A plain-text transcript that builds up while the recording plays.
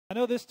I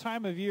know this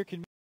time of year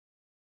can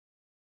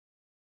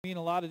mean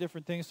a lot of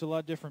different things to a lot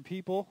of different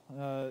people.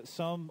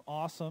 Some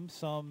awesome,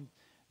 some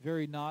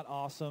very not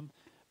awesome.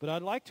 But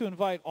I'd like to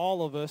invite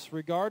all of us,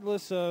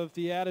 regardless of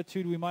the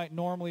attitude we might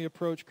normally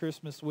approach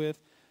Christmas with,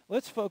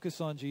 let's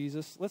focus on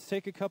Jesus. Let's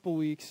take a couple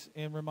weeks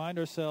and remind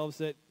ourselves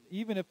that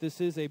even if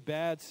this is a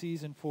bad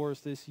season for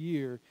us this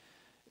year,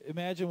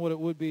 imagine what it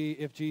would be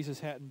if Jesus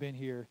hadn't been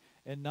here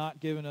and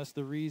not given us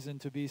the reason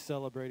to be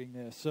celebrating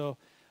this. So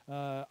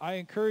I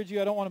encourage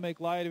you, I don't want to make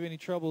light of any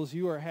troubles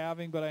you are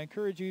having, but I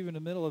encourage you, even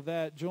in the middle of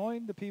that,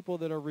 join the people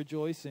that are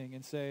rejoicing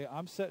and say,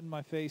 I'm setting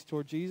my face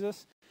toward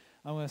Jesus.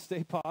 I'm going to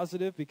stay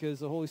positive because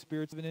the Holy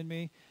Spirit's been in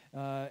me,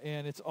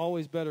 and it's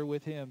always better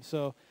with Him.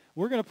 So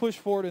we're going to push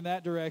forward in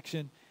that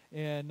direction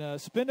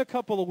and spend a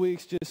couple of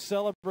weeks just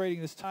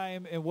celebrating this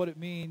time and what it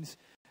means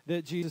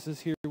that Jesus is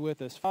here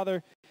with us.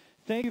 Father,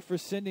 thank you for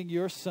sending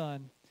your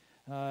Son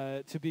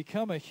to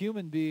become a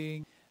human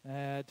being,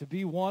 to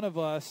be one of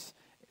us,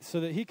 so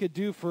that He could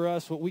do for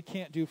us what we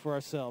can't do for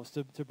ourselves,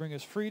 to bring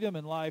us freedom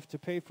and life, to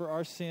pay for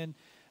our sin,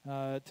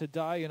 to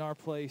die in our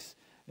place.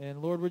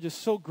 And Lord, we're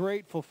just so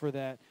grateful for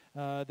that,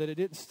 that it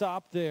didn't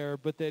stop there,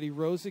 but that He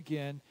rose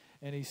again,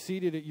 and He's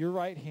seated at your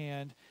right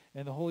hand,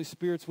 and the Holy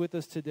Spirit's with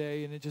us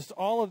today. And it just,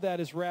 all of that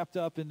is wrapped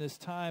up in this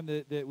time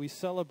that we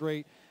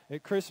celebrate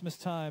at Christmas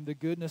time, the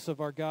goodness of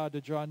our God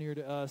to draw near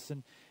to us.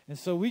 And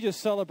so we just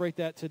celebrate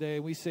that today,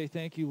 and we say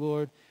thank you,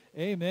 Lord.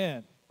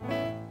 Amen.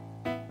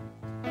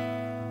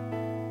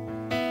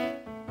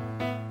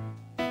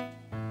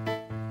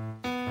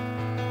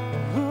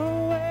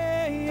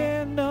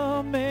 Away in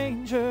the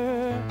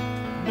manger,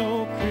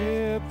 no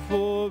crib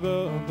for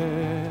a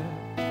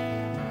bed,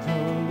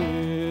 the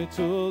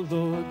little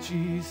Lord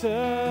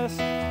Jesus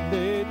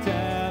laid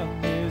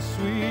down His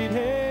sweet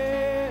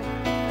head.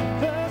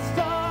 The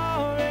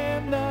star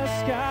in the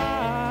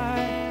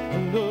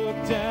sky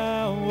looked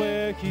down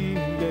where He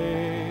lay.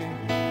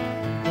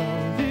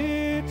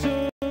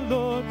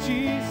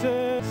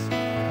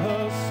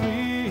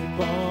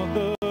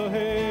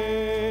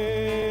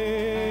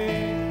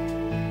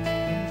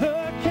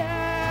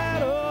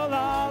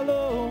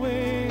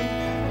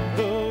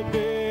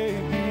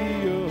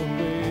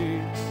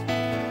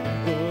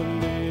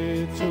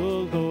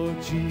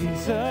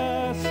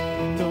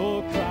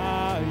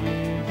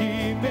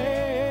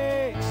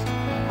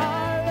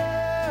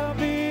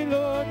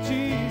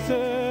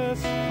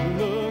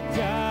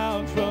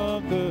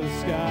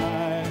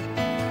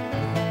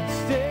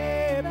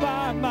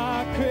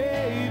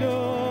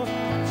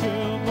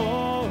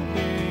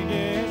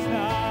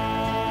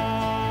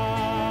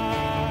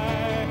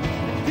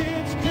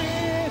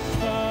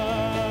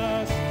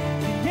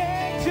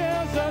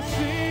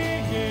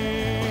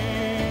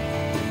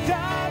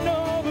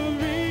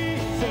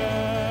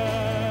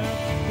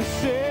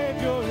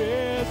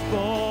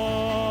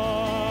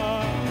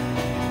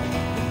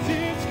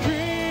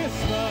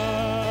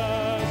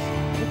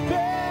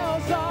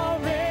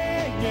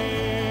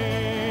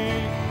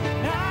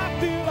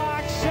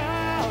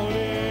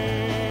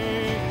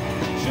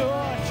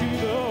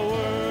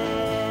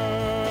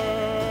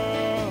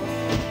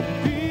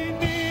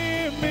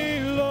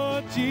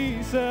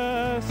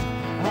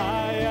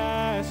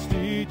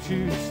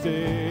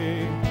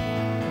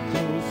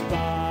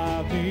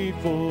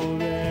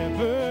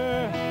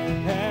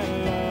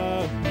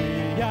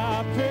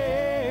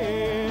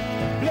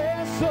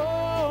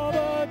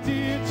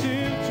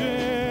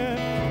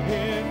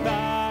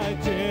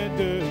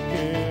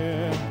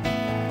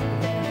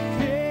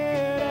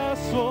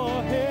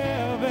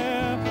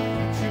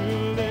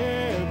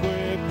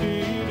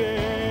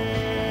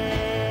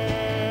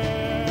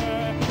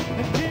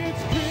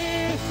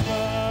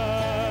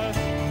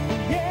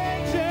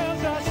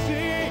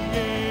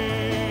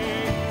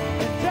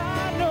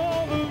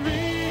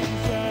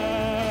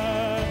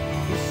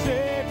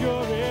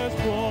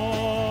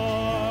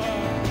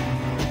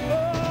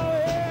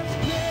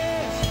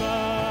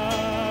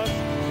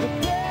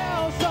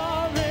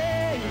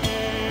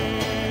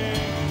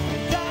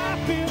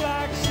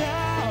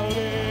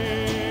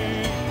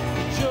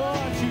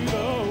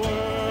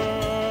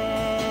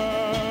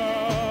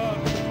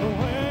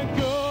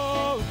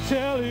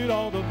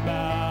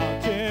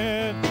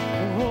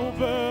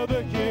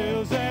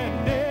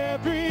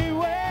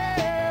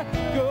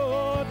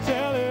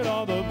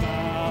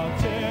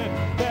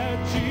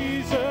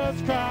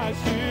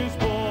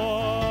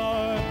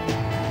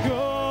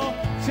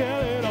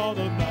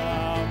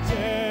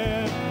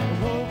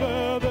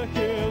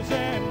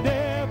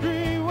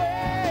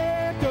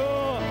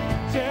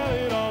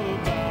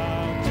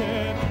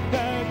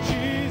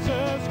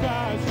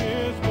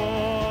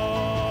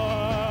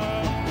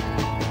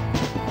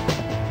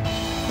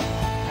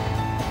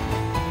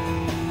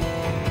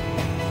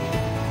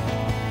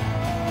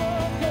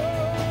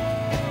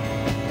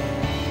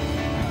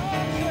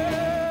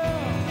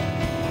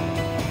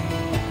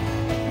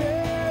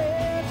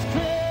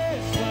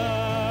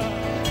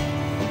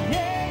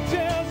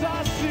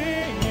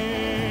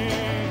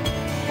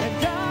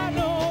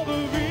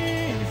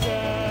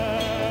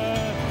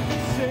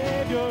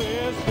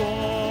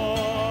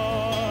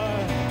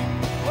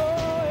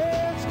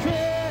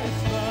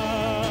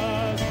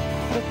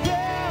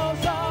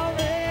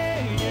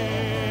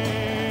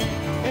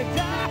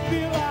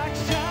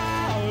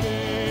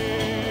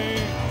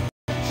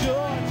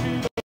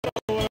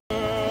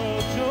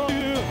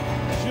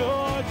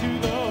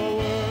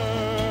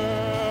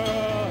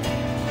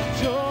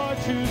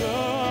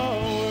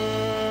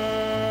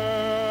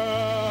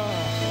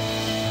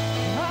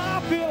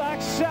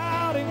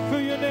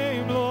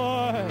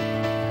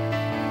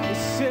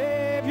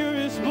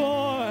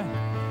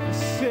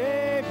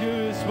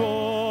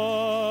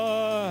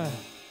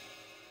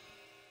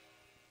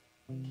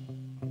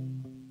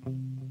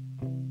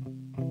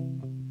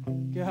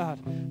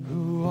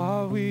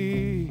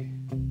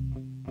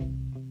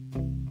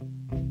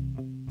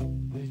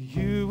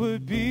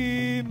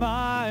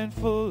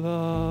 mindful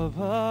of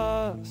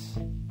us.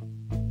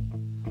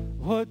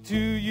 What do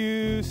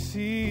you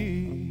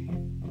see?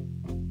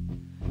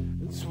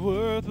 It's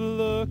worth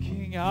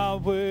looking our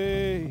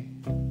way.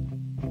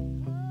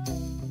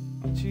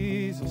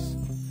 Jesus,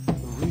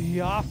 we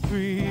are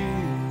free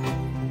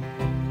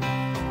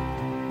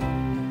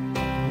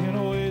in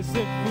ways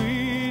that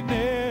we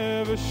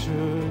never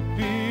should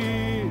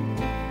be.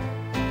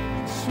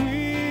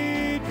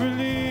 Sweet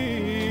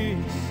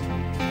release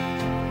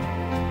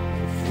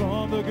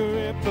from the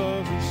grip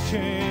of these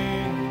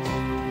chains.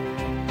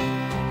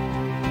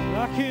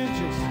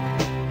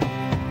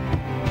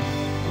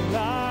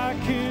 Like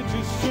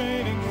hinges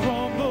straining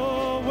from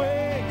the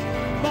weight.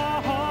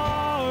 My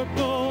heart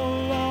no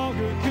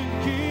longer can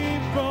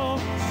keep from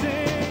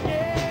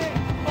singing.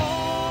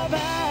 All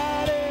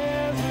that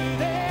is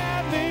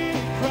within me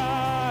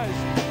cries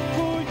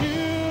for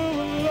you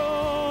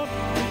alone.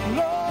 Be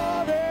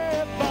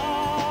glorified,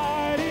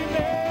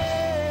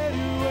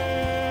 Emmanuel.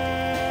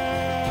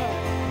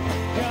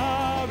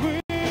 God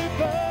with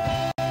us.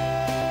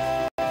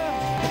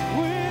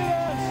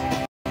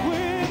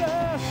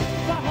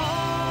 My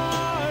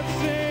heart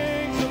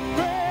sings a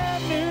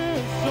brand new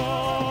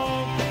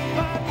song.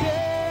 My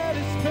debt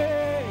is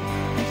paid.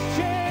 These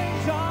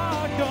chains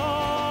are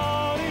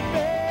gone.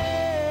 Emmanuel,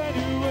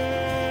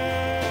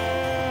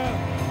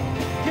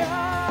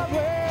 God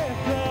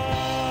with us.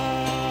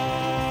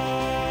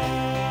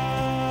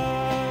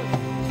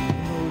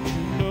 Don't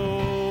you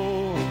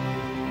know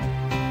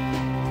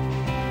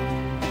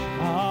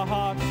our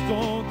hearts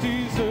don't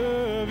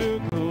deserve your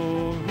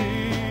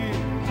glory,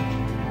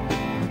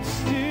 but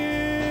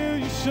still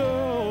you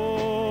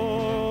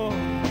show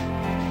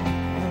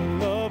a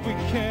love we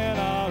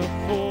cannot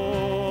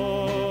afford.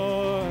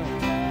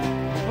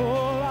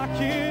 Oh, like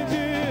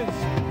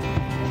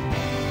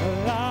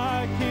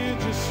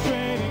hinges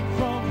straining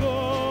from the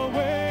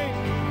weight.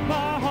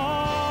 My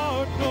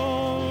heart no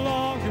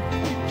longer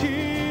can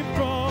keep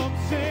from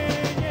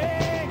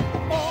singing.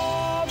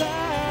 All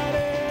that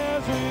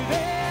is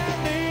within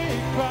me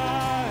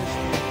cries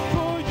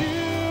for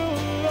you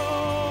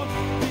alone.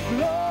 Be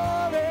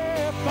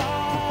glorified,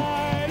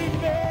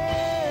 Emmanuel,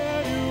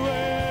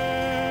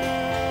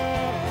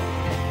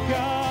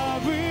 God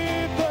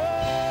with us.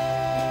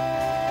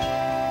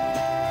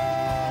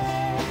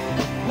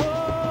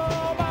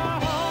 Oh, my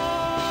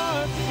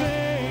heart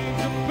sings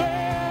a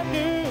brand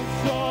new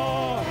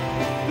song.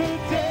 The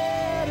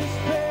debt is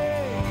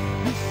paid.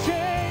 These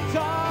chains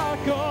are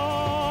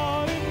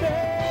gone.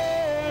 Emmanuel,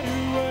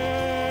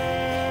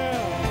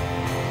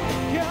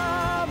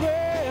 God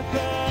with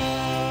us.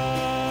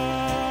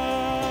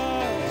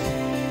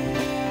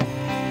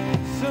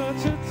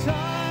 Such a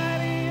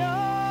tiny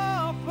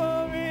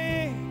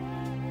offering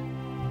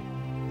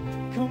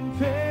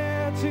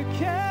compared to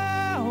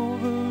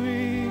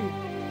Calvary.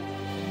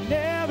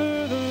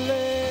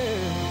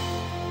 Nevertheless,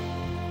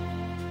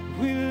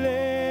 we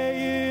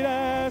lay it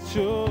at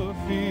your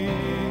feet.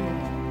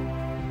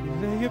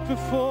 Lay it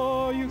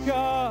before you,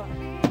 God.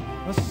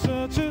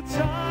 Such a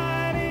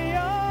tiny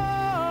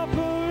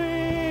offering.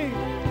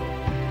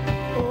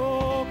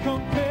 Oh,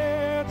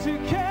 compared to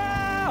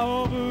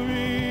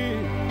Calvary.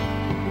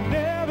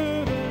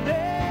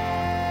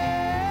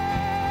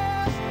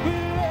 Nevertheless, we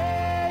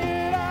lay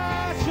it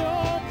at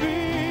your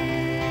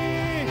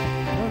feet.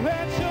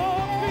 At your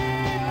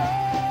feet,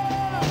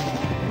 Lord.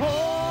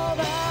 All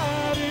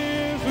that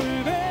is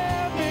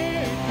within me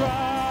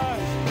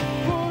cries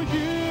for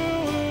you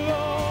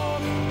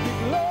alone. Be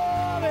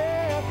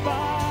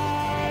glorified,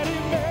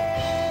 Emmanuel,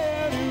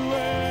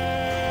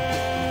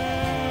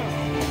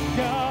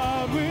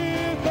 God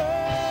with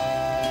us.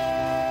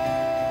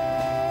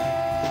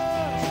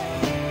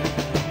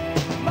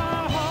 My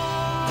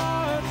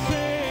heart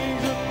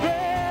sings a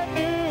brand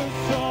new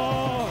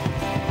song.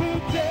 The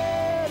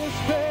debt is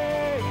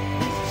paid.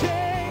 These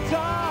chains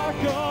are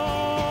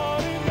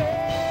gone.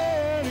 Emmanuel,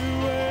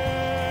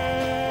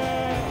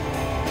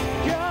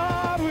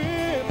 God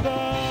with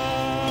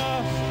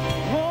us.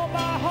 Oh,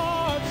 my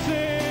heart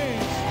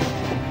sings.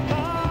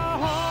 My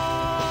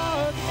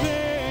heart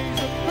sings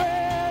a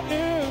brand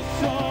new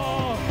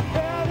song.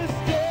 And this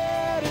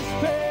debt is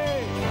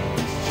paid.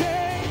 These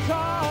chains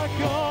are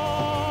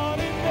gone.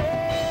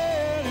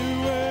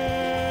 Emmanuel,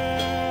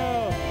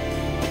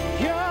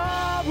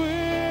 God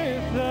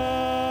with us.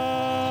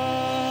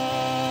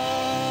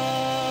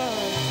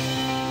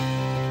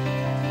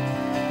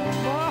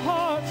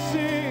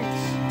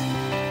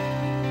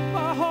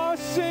 My heart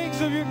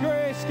sings of your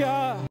grace,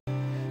 God,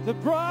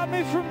 that brought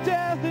me from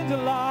death into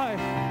life,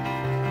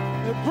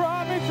 that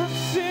brought me from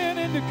sin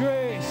into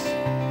grace.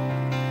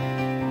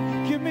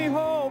 Give me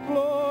hope,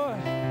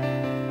 Lord.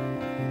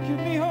 Give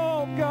me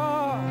hope,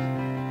 God.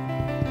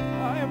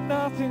 I am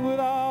nothing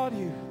without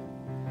you.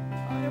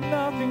 I am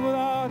nothing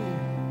without you.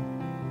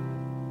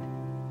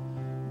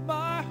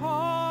 My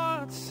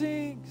heart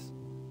sings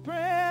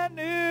brand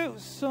new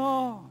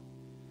song.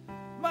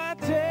 My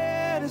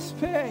debt is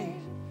paid.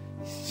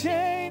 These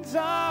chains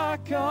are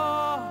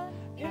gone.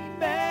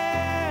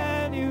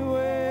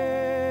 Emmanuel,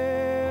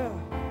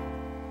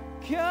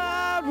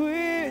 God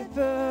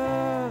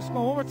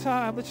more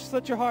time. Let's just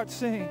let your heart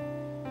sing.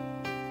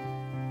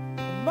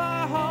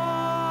 My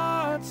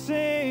heart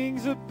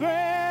sings a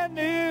brand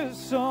new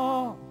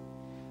song.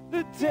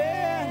 The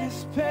debt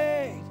is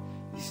paid.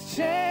 These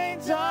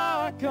chains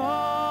are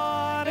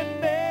gone,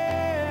 and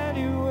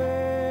anywhere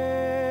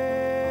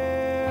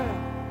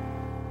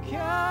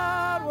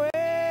God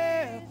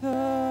with us.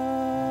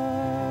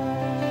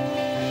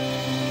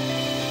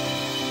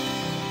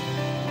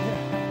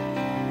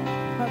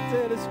 Yeah. My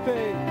debt is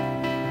paid.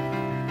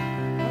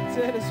 My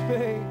debt is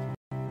paid.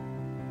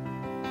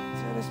 My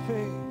debt is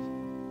paid.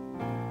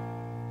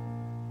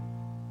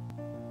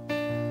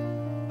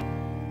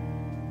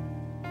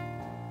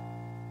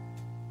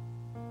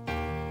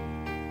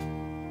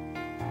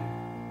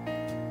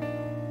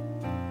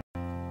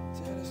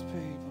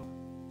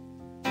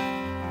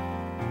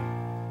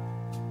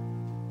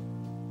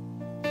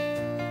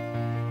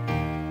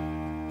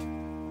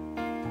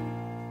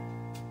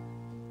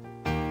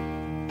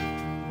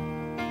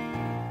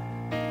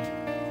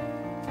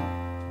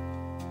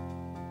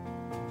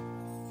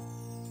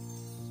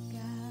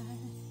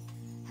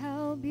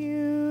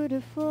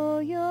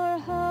 Beautiful your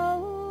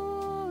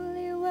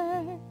holy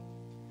word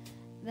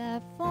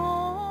that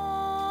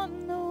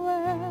formed the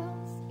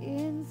worlds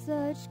in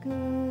such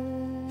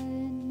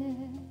goodness.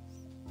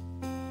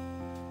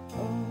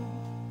 Oh,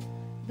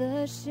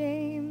 the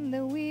shame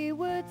that we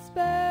would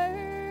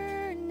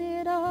spurn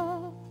it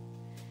all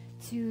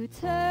to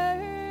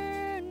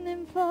turn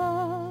and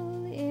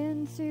fall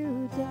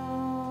into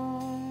darkness.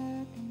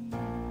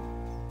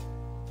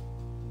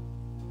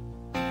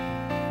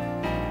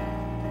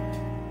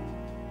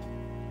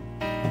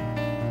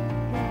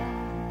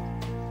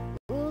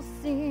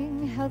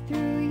 How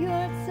through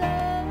your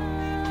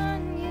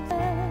Son you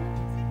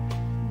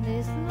turned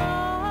this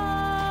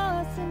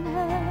lost and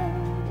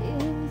hurt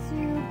into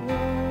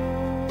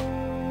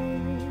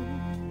glory.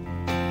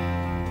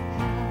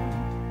 How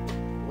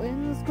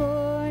when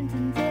scorned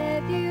and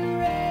death you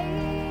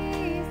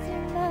raised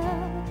him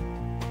up,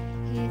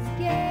 his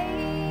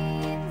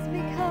gains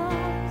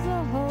becomes a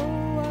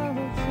whole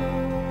world joy.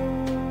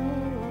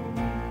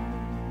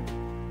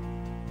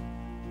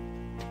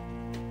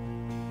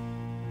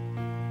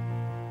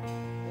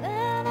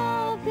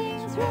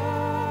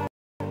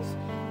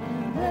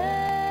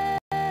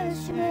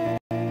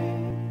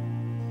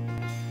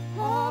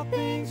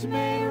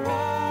 May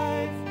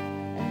rise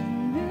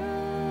and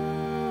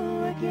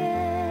new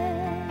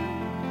again.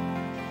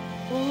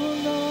 Oh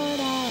Lord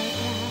our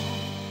God,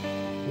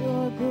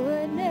 your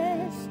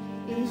goodness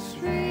is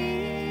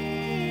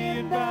free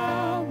and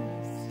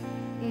boundless,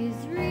 is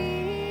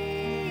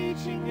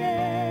reaching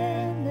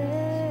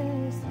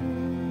endless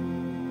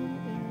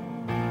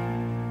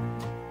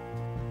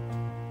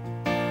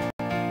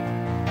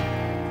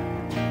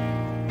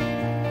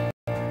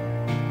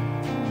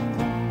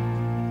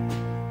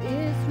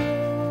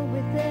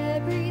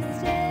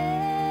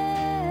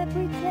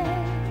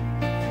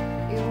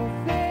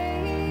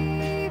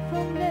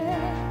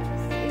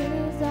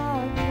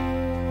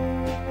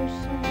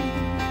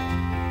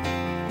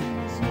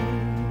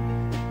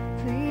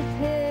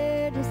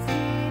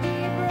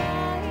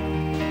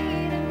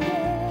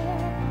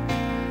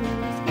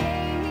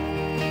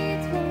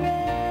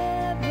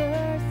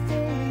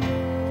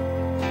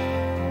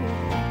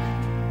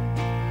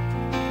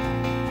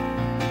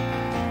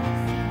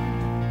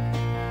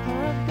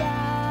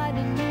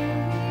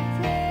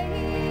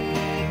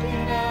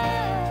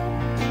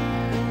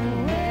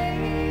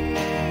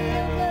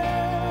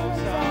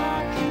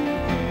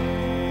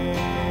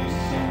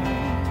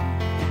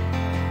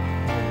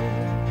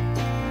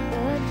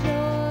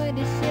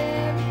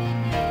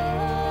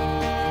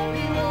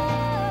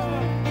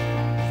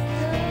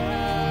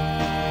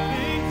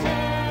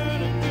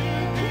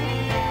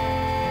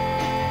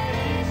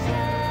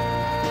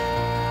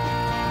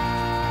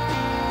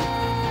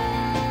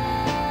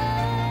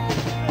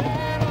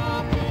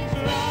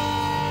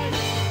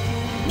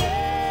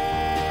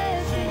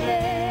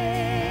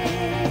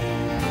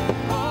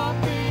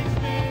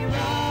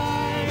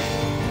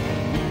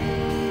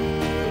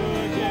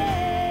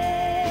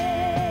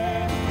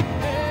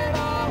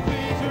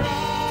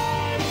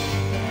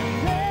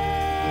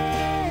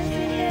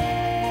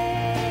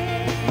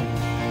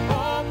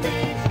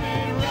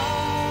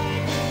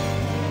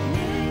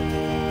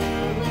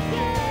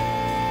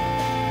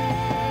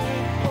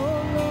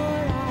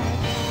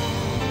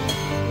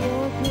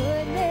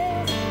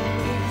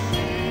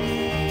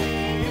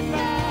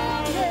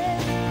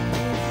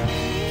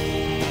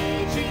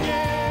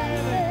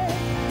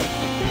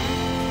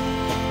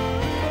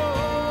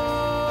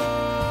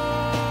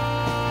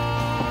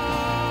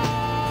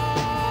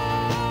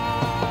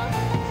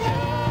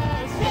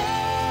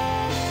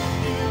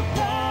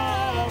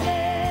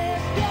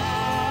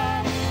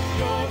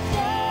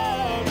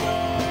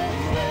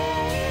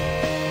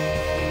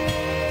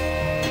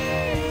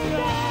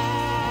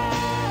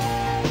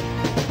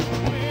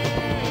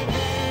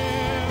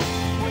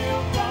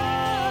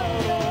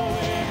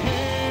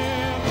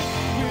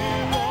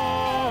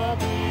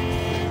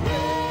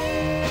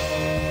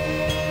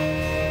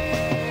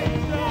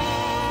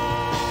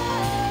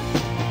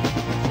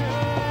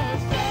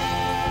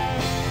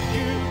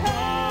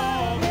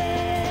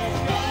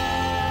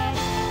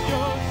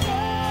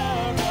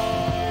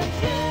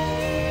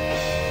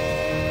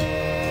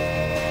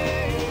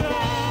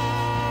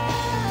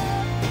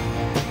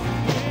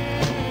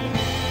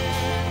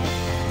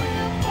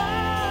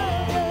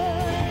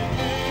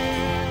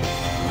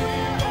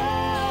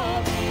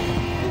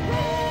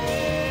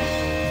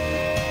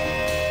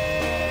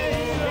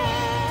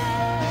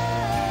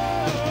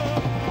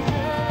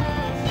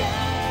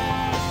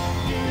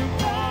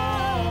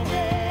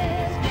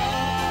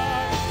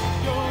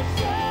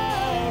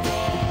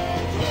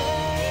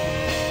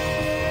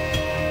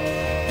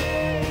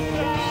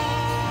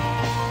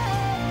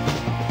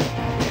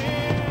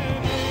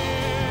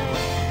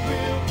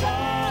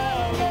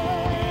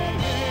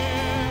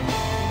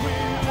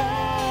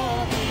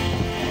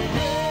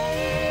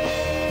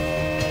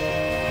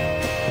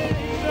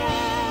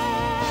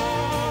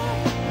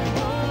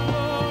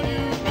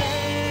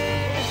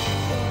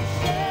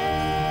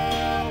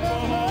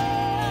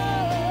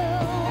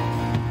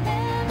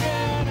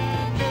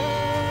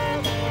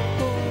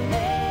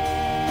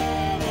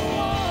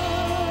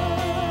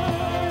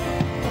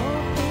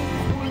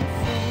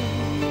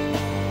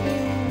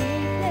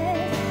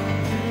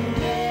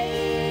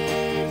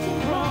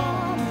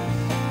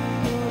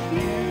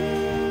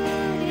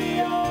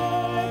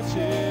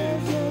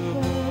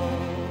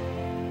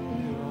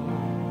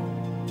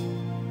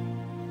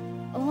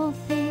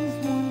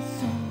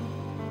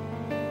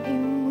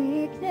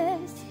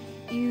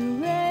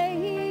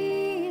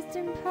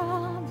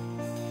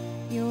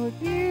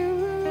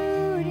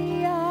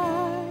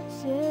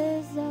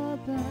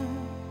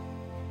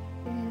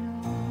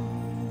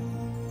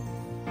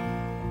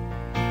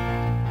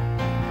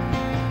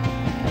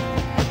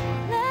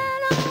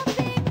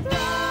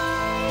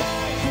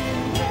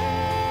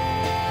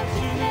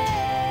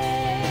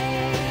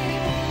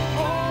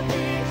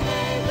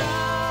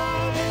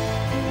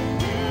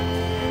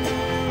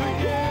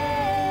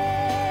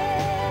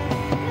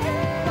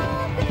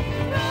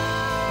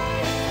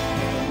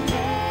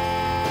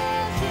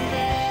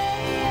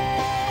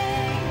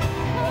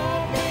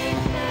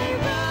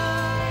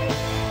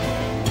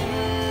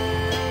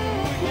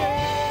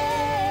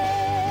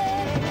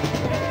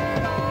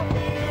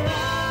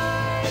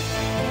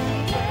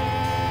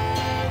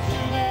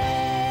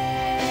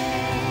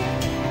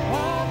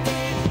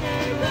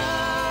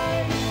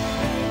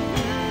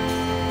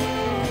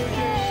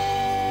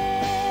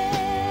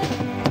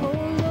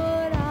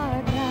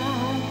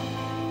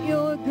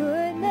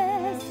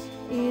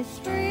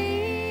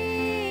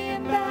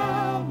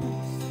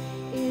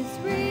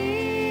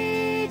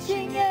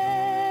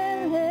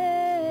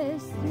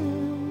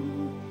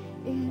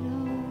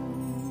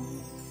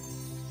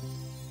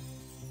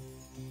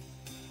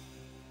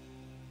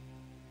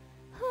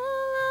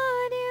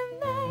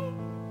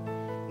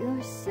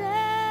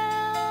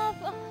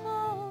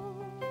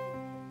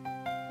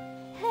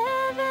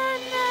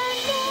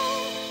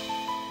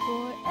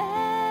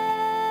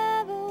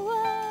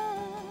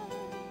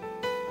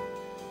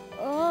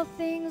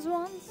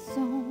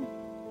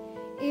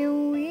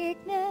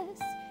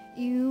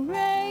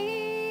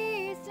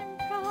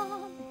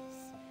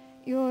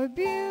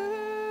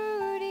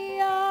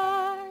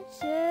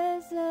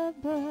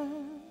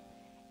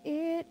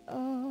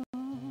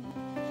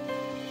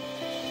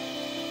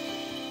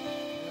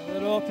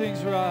all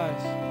things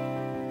rise.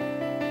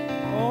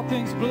 All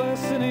things bless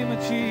the name of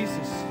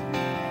Jesus.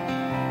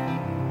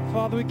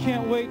 Father, we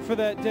can't wait for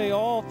that day.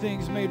 All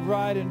things made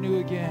right and new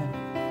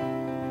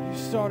again. You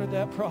started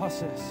that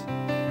process.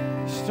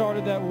 You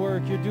started that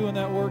work. You're doing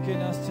that work in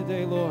us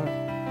today, Lord.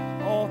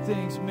 All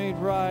things made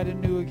right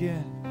and new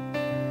again.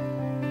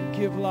 You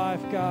give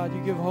life, God.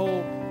 You give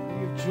hope.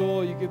 You give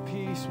joy. You give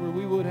peace where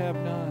we would have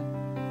none.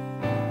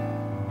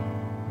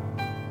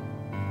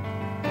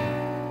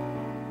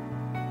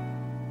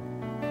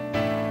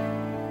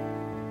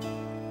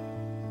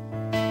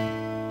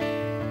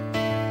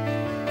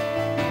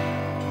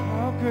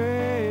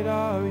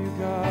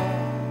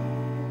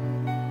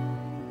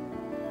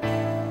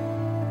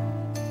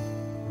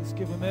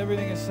 Give him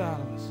everything in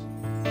silence.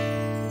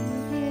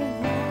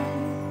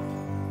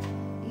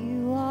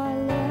 You are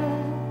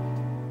love.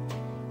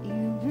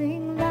 You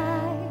bring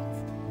light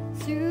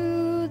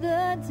to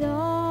the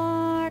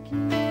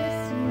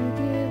darkness. You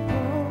give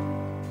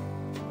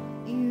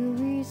hope. You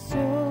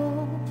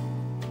restore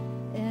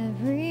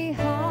every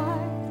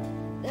heart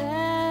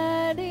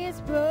that is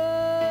broken.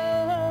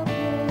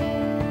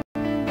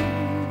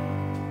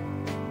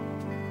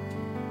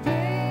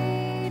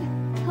 Great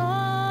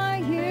are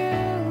you.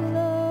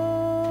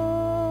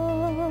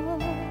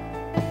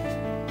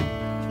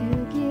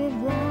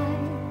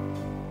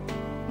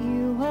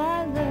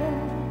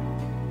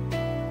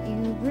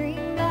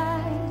 Bring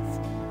light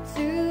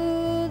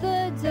to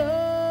the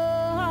door.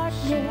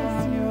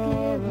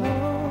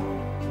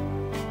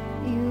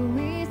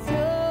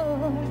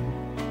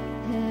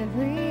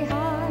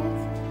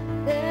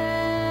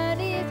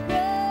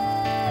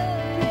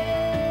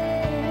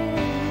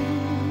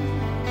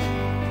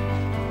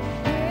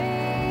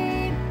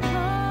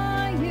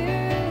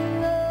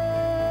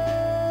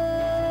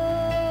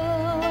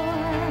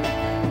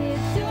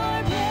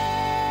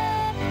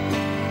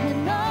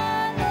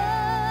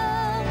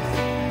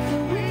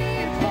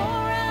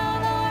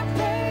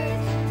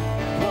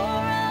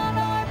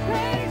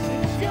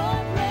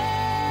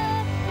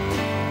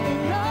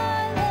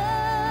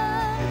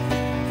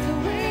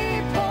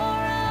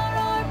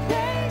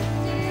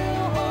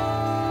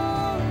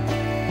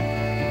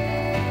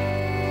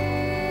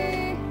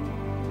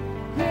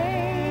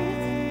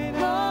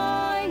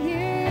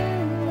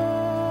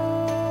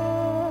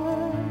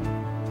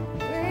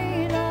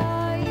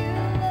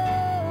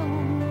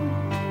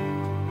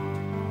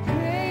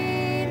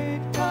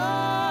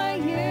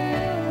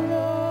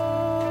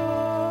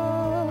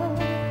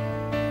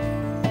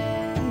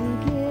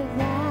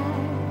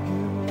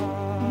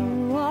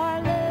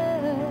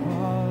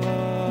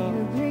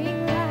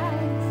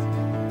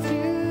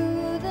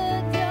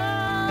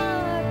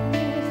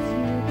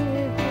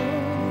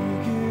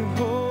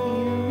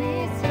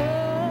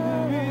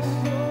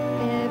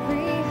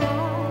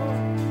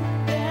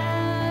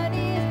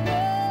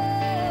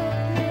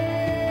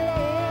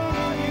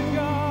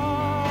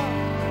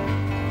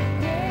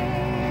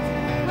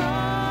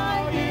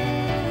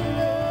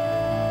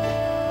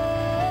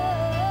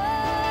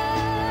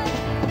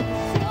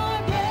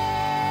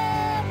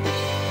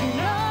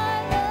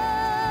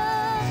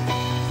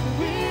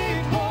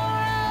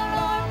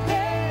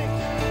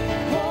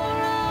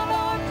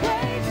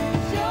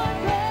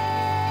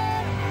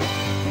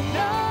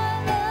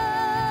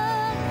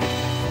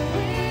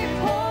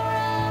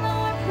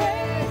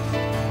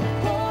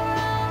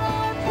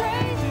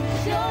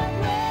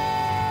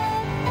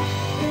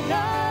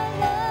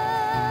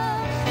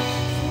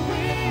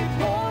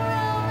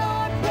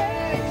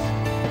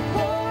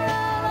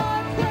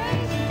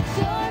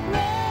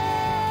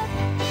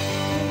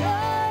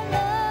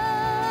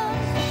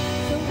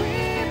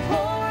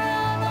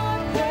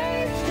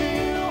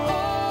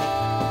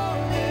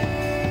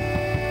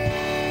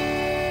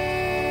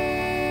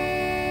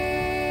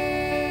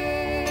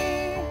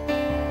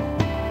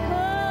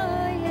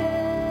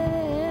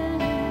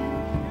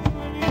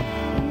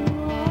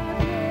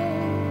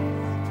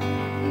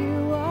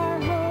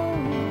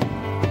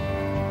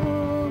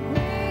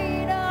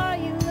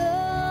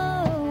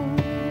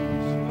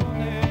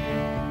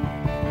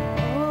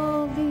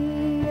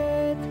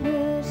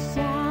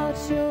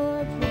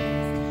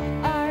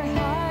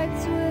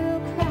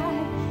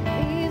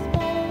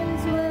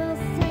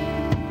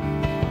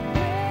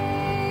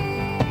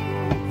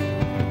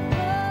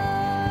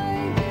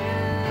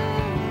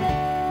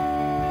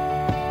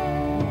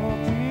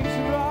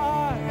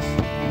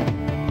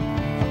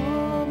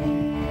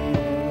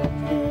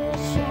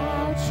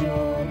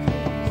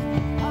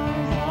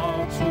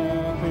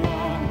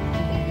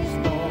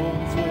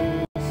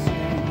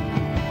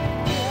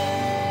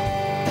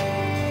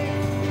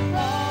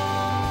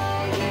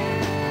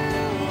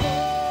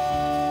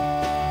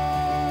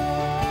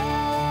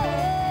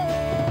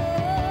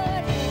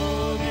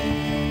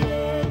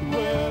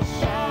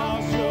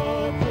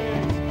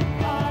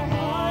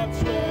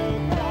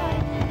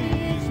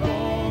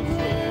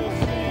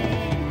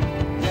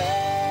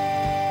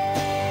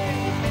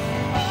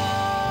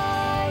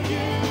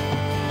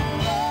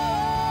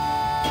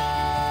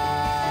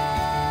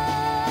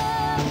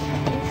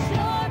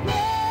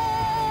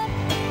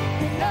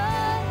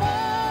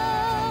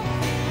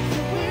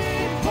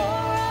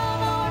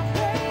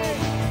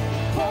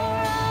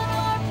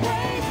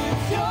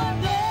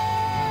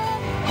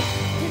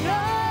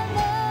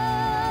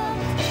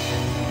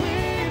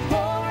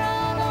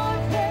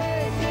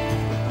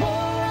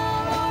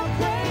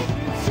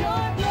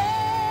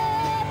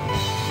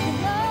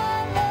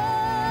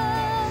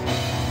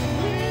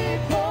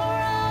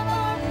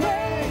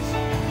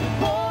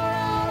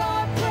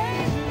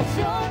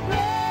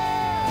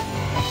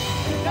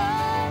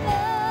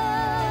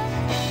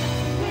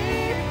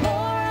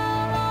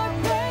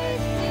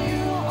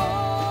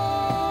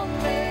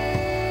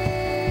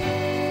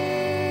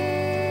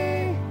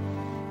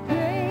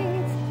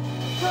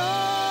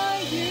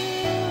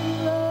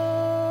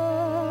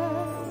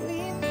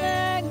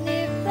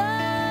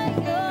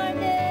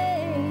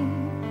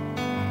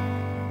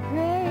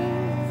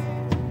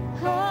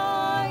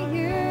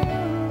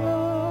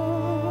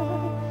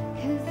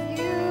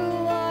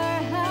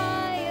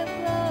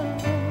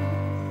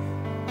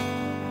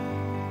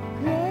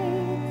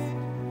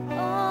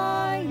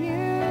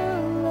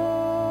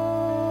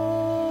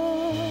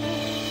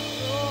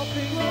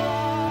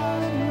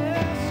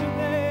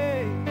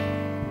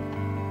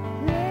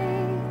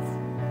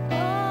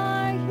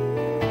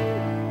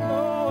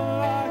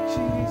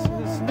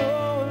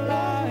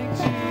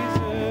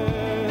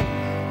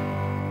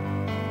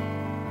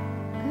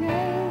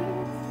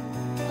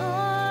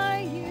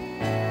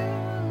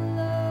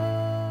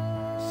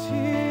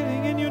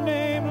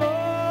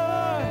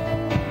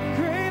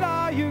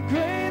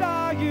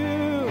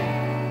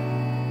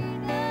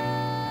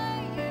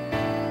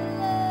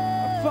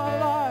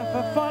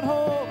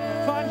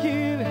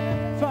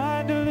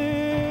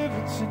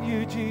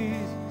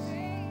 Jesus.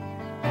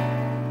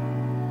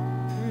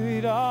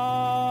 Great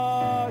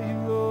are you,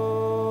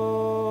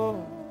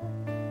 Lord.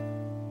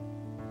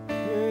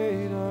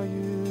 Great are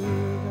you,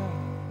 God.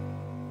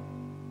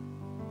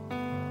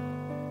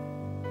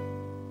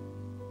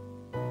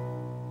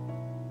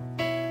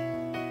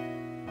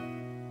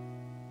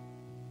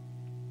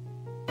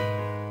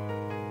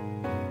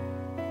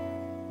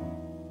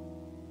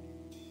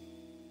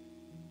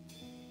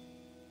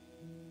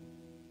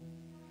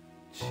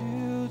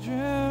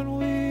 Children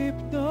weep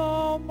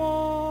no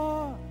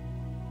more.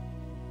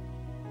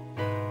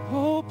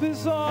 Hope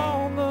is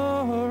on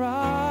the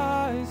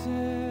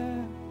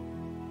horizon.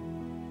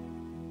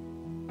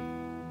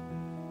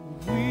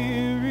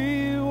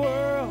 Weary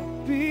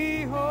world,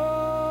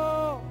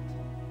 behold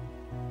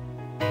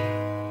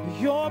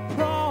your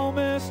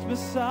promised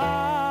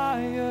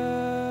Messiah.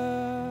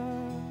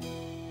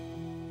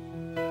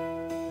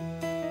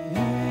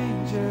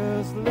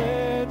 Angels,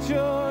 let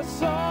your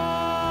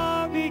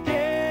song begin.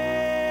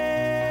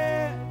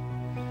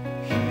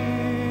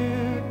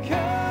 Here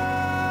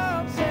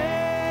comes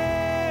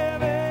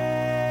heaven.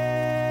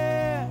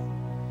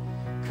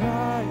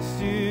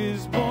 Christ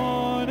is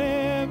born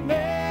in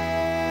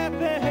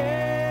Bethlehem.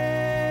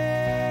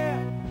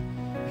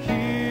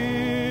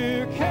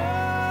 Here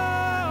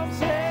comes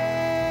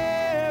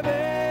heaven.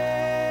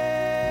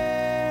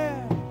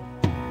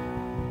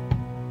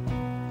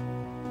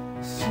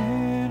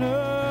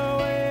 Sinner,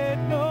 wait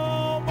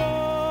no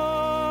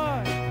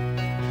more.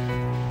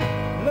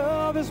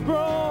 Love has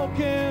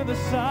broken the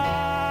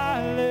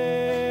silence.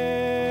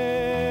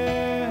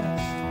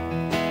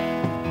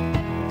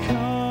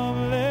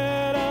 Come,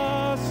 let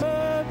us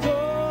adore.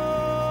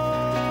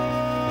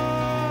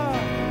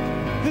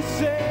 The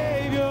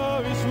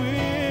Savior is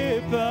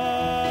with us.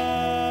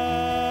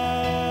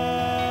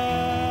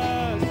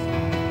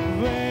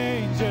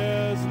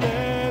 Angels,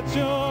 let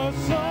your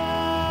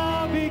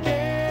song begin.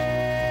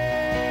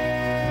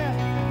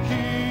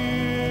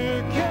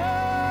 Here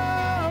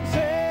comes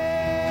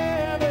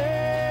heaven.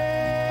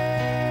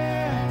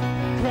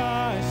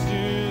 Christ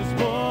is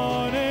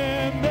born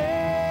in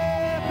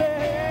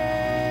Bethlehem.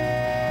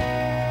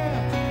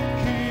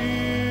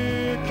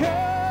 Here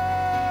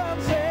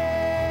comes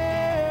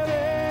heaven.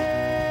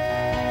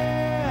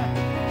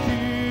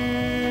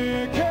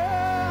 Here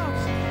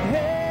comes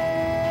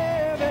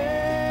heaven.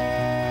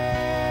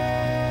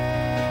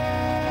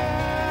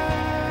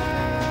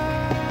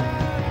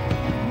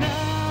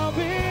 Now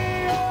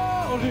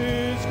behold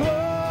his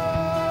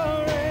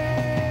glory,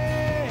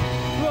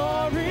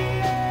 glory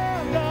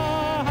in the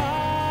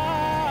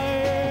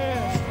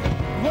highest.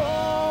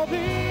 All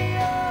the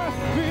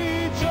earth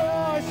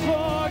rejoice,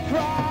 for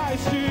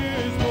Christ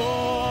is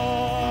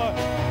born.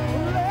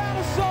 Let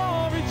us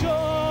all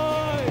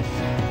rejoice.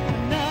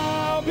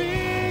 Now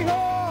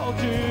behold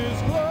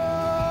his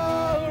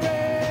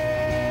glory,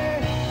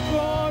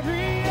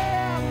 glory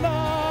in the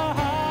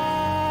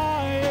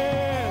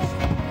highest.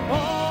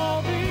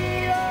 All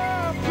the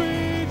earth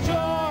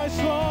rejoice,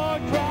 for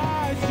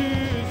Christ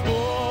is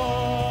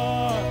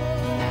born.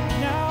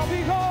 Now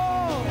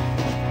behold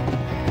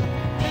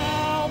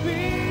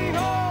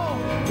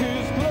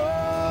his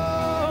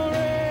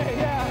glory,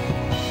 yeah.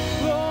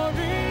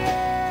 Glory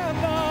in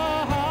the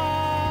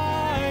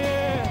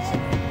highest.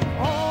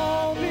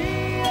 All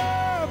the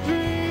earth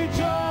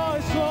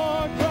rejoice,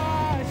 for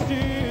Christ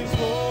is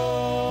born.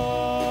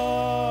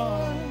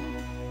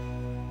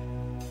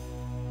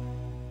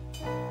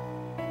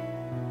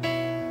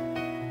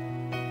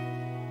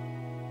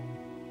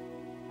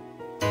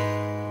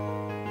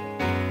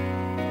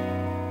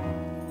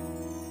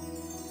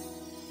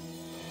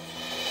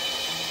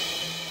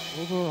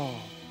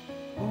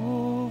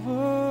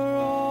 Over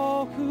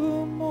all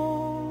who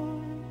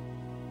mourn,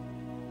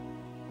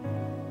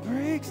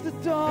 breaks the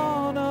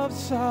dawn of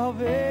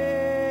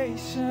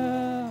salvation.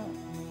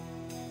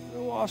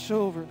 Wash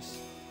over us.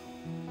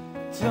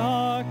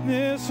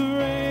 Darkness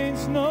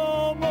reigns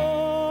no more,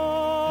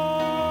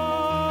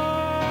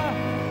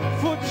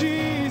 for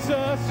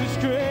Jesus is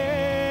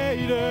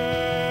greater.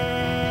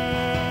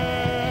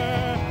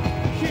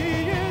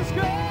 He is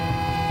greater.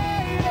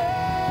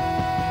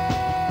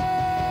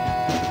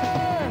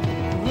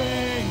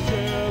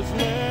 Angels,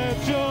 let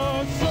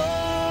your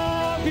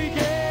song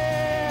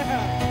begin.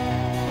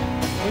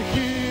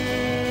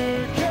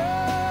 Here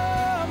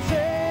comes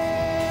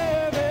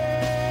heaven.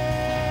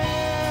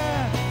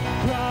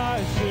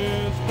 Christ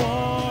is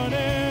born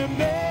in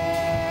Bethlehem.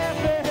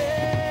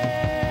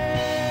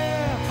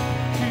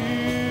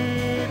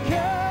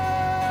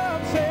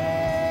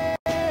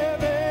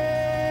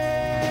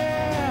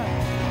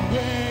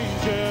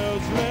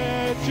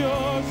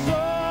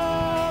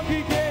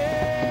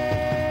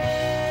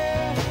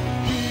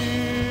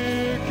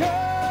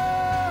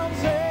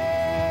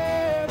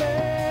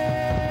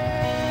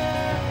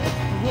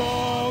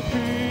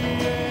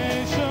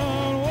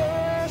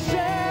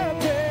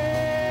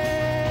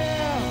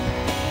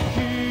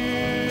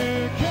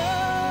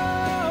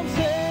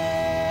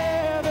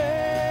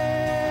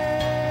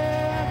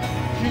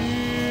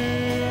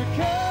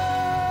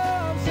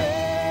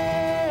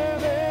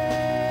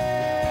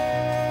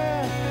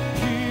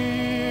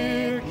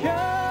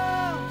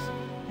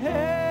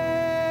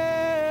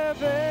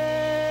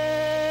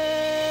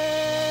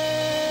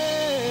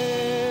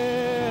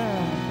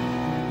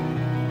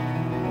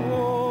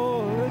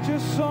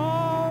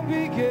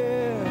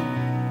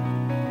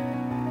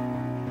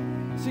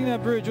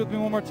 that bridge with me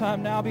one more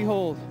time. Now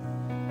behold.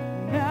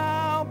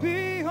 Now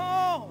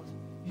behold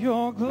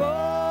your glory.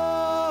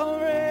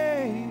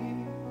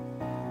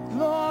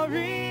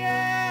 Glory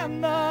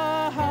and the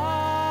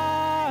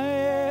highest.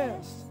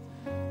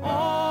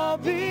 All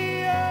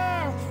the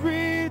earth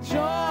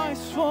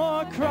rejoice,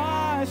 for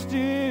Christ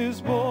is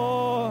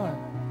born.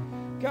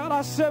 God,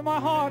 I set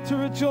my heart to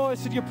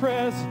rejoice in your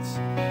presence.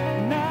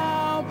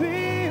 Now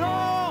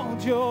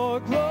behold your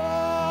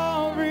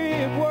glory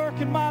at work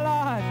in my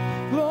life.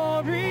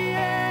 Glory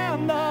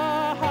and the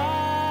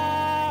highest.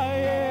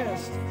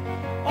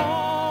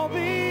 All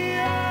the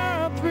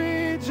earth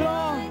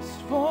rejoice,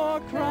 for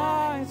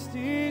Christ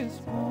is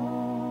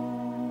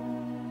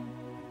born.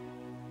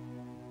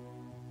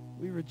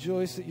 We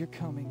rejoice at your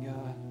coming,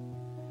 God.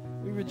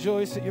 We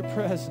rejoice at your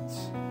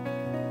presence.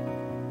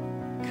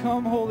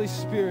 Come, Holy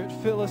Spirit,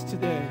 fill us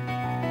today.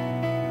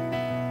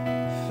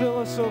 Fill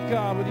us, oh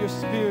God, with your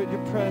Spirit,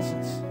 your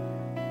presence.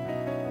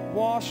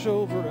 Wash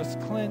over us,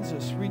 cleanse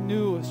us,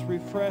 renew us,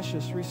 refresh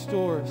us,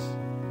 restore us,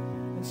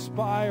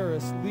 inspire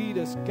us, lead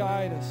us,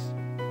 guide us.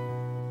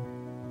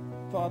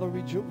 Father,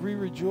 we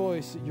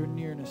rejoice at your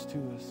nearness to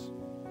us.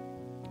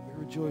 We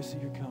rejoice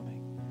at your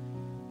coming.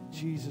 In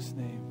Jesus'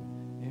 name,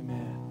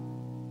 amen.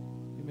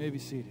 You may be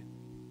seated.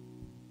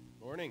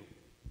 Morning.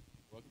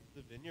 Welcome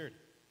to the Vineyard.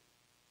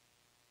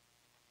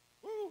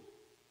 Woo!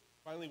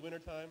 Finally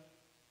wintertime.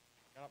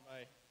 Got my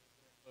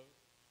winter clothes.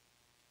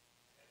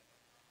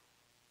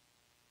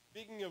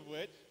 Speaking of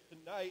which,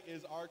 tonight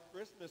is our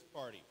Christmas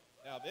party.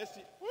 Now this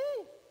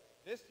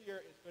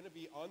year it's going to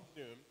be on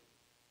Zoom,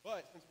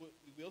 but since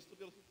we will still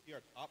be able to see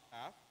our top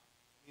half,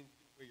 it means you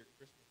can wear your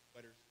Christmas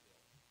sweaters still.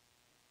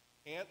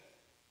 Pants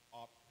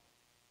optional.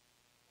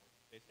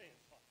 Pants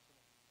optional.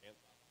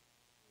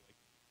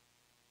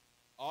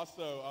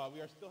 Also,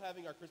 we are still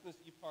having our Christmas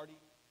Eve party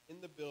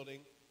in the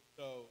building,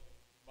 so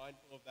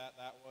mindful of that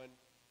one.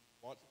 If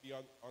you want to be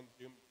on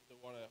Zoom, still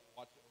want to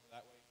watch it over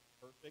that way,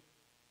 perfect.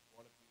 If you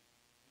want to be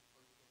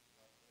in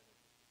person,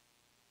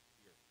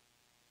 here.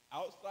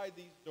 Outside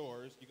these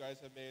doors, you guys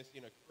may have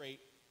seen a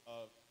crate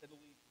of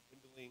steadily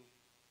dwindling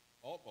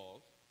salt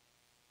balls.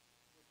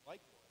 If you would like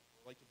one,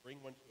 or like to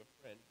bring one to a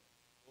friend,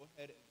 go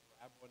ahead and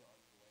grab one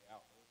on your way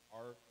out. Those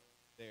are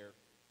there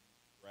for you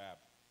to grab.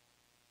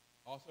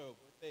 Also,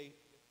 birthday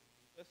gifts from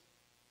Jesus.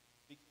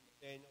 Speaks from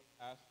Nathaniel,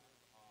 Pastor,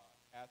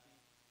 Kathy,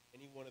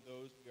 any one of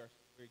those. We're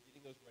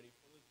getting those ready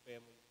for those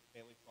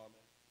family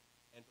promise,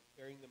 and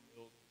preparing the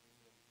meals and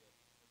bringing them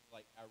gifts.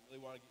 Like, I really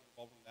want to get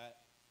involved in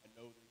that. I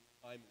know the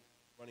time is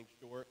running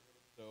short,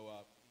 so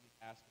please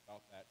ask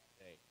about that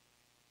today.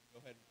 Go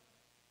ahead.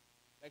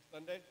 Next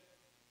Sunday?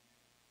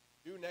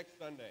 Do next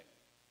Sunday.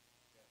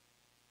 Yes.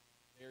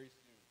 Very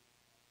soon.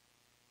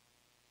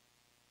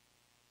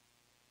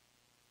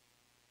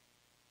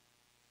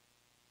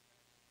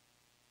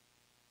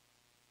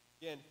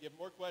 Again, if you have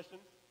more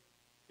questions,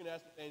 you can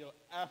ask Nathaniel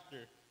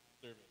after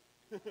service.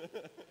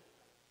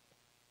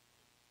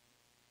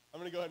 I'm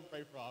going to go ahead and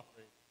pray for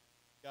offering.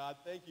 God,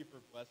 thank you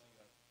for blessing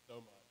us so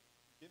much,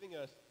 giving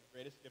us the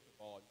greatest gift of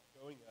all, and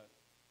showing us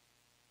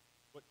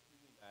what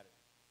truly matters.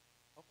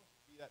 Help us to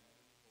be that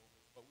meaningful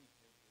with what we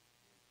give this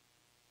year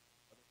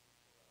to other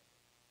people around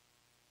us.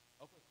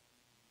 Help us to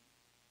be you and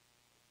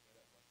share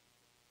that blessing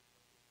with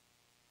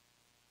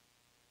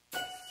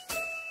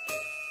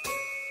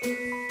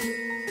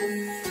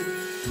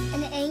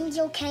An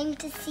angel came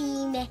to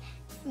see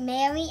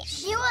Mary.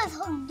 She was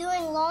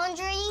doing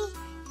laundry,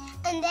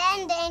 and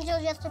then the angel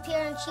just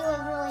appeared and she was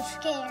really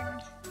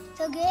scared.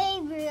 So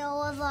Gabriel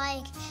was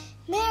like,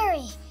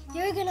 Mary,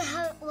 you're gonna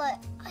have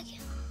what? I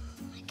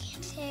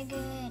can't say it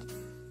good.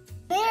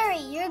 Mary,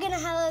 you're gonna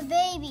have a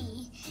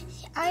baby.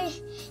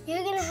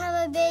 You're gonna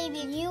have a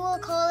baby and you will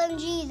call him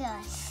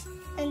Jesus.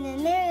 And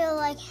then Mary was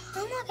like,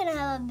 I'm not gonna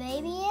have a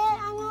baby yet.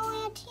 I'm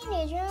only a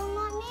teenager. I'm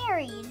not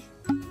married.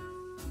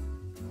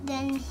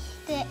 Then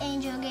the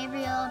angel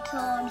Gabriel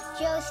told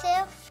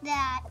Joseph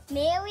that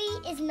Mary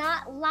is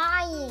not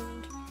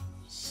lying.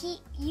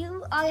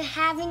 You are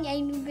having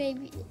a new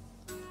baby.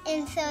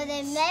 And so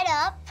they met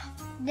up.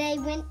 They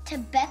went to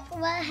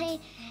Bethlehem,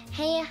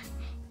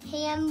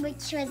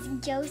 which was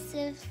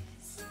Joseph's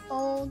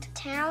old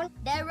town.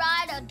 They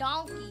ride a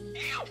donkey.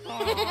 I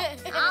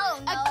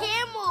don't know. A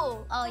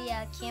camel. Oh,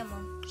 yeah, a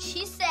camel.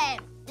 She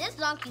said, this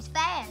donkey's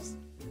fast.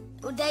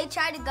 They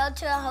tried to go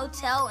to a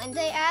hotel and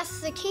they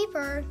asked the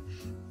keeper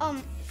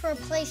for a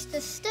place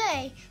to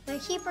stay. The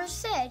keeper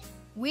said,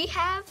 we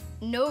have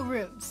no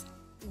rooms.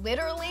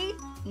 Literally,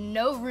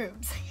 no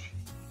rooms.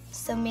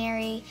 So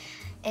Mary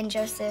and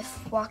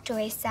Joseph walked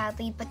away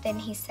sadly, but then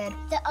he said,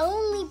 the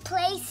only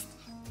place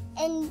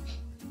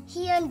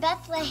here in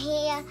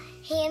Bethlehem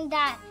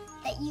that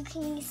you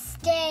can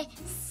stay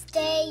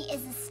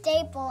is a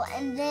stable.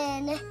 And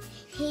then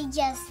he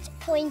just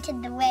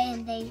pointed the way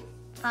and they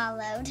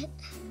followed.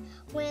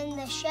 When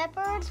the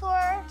shepherds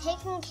were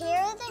taking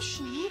care of the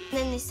sheep,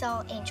 then they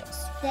saw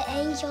angels. The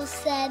angel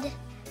said,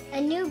 a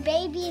new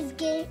baby is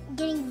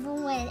getting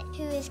born,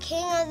 who is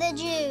King of the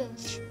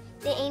Jews.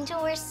 The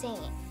angel was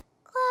singing.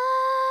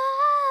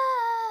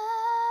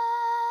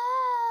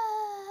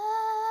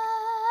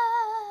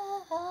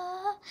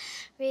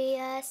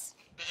 Jesus.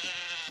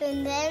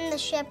 And then the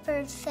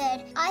shepherd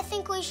said, I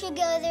think we should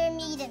go there and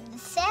meet him. The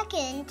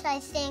second, I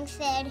think,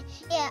 said,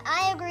 yeah,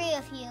 I agree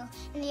with you.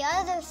 And the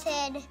other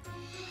said,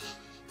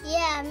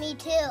 yeah, me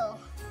too.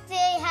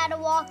 They had to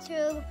walk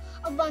through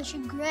a bunch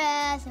of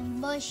grass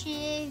and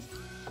bushes,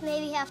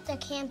 maybe have to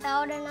camp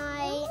out a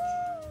night.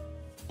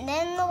 And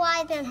then the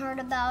wise men heard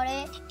about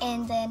it.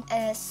 And then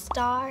a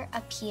star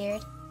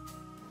appeared.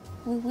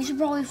 We should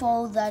probably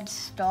follow that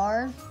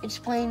star. It's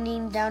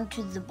pointing down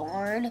to the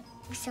barn.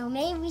 So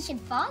maybe we should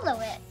follow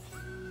it.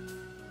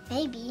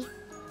 Maybe.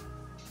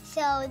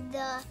 So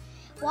the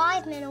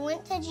wise men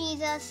went to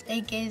Jesus.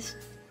 They gave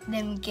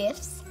them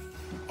gifts.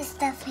 A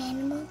stuffed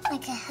animal,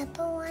 like a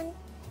hippo one,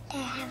 that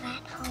I have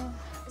at home.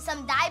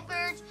 Some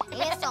diapers,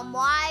 and some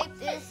wipes,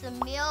 and some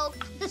milk,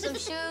 some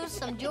shoes,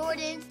 some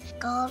Jordans.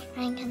 Gold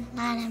ring and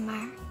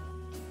Latimer.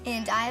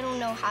 And I don't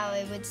know how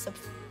it would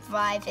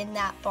survive in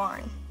that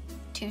barn.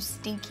 Too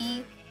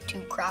stinky,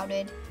 too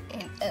crowded,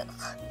 and ugh.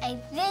 I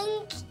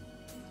think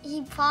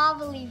he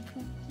probably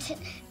pooped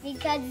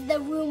because the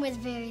room was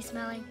very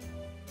smelly.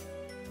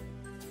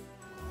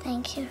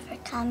 Thank you for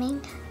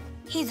coming.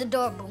 He's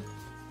adorable.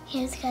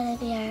 He's gonna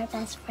be our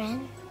best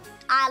friend.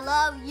 I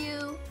love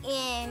you,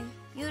 and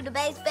you the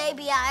best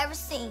baby I ever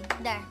seen.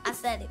 There, I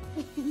said it.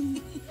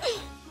 The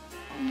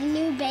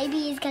new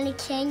baby is gonna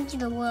change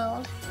the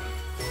world.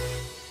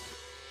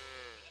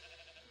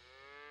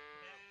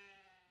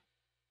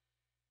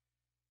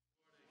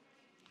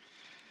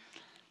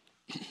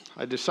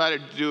 I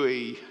decided to do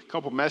a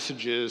couple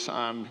messages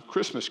on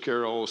Christmas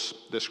carols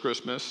this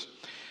Christmas.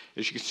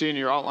 As you can see in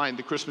your outline,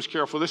 the Christmas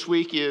carol for this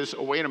week is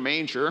Away in a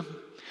Manger.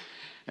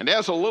 And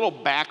as a little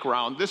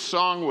background, this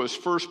song was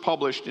first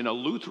published in a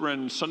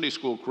Lutheran Sunday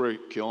school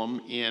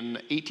curriculum in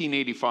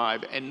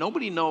 1885, and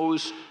nobody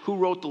knows who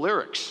wrote the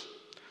lyrics.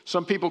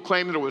 Some people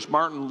claim that it was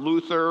Martin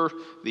Luther,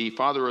 the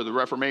father of the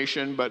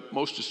Reformation, but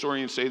most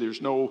historians say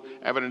there's no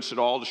evidence at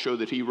all to show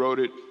that he wrote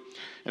it.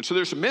 And so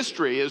there's a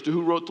mystery as to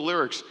who wrote the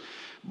lyrics.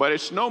 But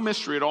it's no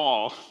mystery at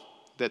all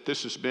that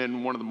this has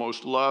been one of the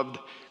most loved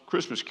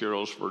Christmas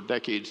carols for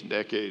decades and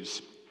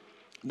decades.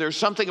 There's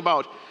something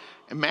about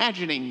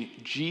imagining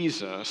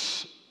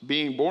Jesus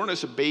being born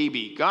as a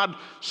baby, God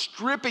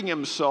stripping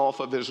himself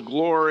of his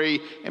glory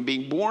and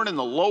being born in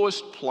the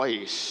lowest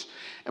place.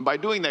 And by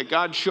doing that,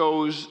 God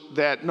shows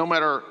that no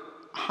matter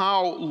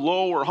how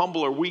low or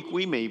humble or weak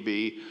we may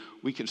be,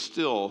 we can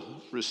still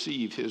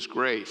receive his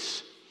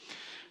grace.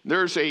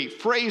 There's a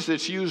phrase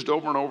that's used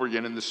over and over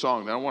again in this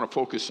song that I want to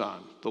focus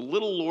on. The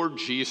little Lord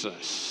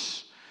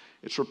Jesus.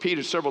 It's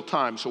repeated several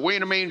times. Away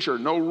in a manger,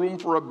 no room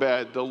for a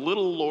bed. The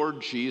little Lord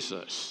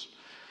Jesus.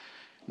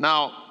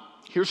 Now,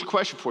 here's a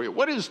question for you.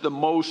 What is the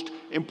most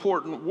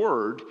important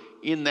word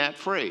in that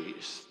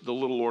phrase? The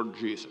little Lord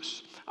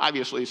Jesus.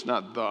 Obviously, it's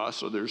not the,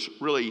 so there's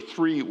really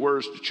three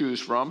words to choose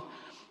from.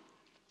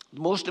 The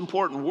most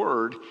important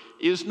word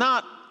is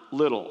not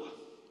little.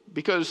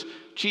 Because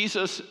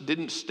Jesus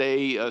didn't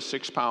stay a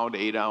 6-pound,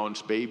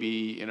 8-ounce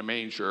baby in a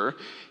manger,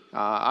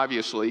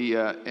 obviously,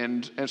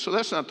 and so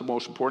that's not the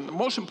most important. The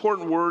most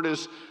important word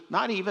is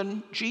not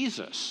even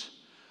Jesus,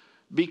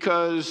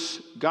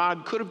 because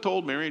God could have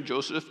told Mary and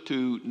Joseph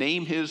to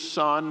name his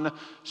son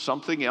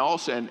something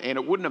else, and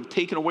it wouldn't have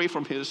taken away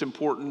from his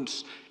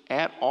importance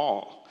at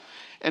all.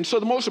 And so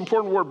the most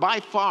important word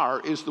by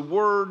far is the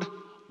word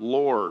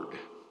Lord,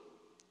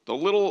 the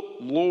little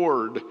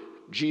Lord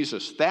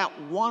Jesus. That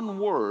one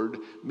word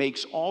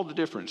makes all the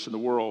difference in the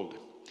world.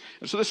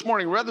 And so this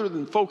morning, rather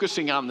than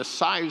focusing on the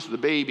size of the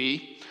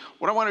baby,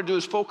 what I want to do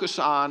is focus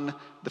on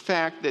the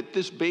fact that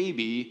this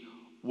baby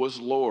was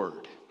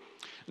Lord.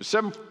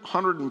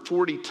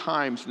 740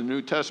 times in the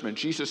New Testament,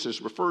 Jesus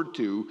is referred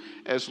to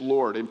as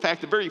Lord. In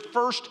fact, the very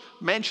first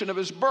mention of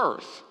his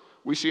birth,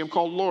 we see him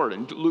called Lord.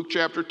 In Luke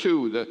chapter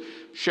 2, the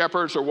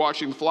shepherds are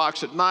watching the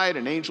flocks at night.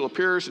 An angel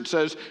appears and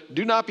says,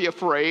 "Do not be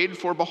afraid,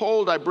 for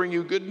behold, I bring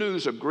you good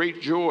news of great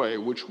joy,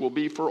 which will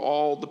be for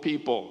all the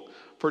people.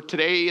 For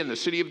today in the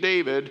city of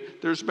David,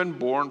 there's been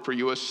born for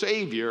you a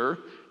Savior."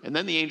 And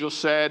then the angel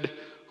said,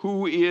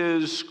 "Who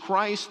is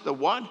Christ the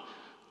what?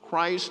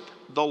 Christ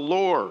the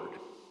Lord."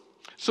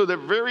 So the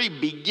very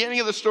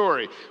beginning of the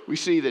story, we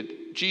see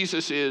that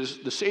Jesus is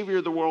the Savior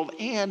of the world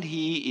and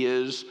he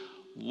is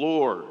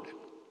Lord.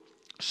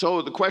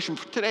 So the question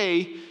for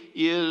today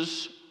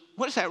is,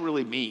 what does that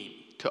really mean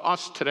to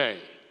us today?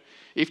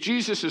 If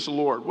Jesus is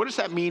Lord, what does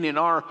that mean in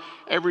our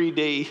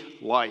everyday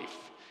life?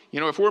 You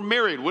know, if we're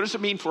married, what does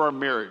it mean for our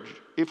marriage?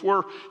 If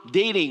we're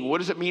dating, what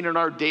does it mean in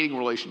our dating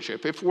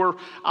relationship? If we're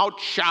out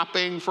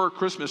shopping for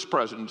Christmas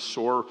presents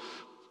or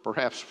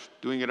perhaps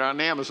doing it on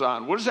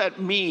Amazon, what does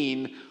that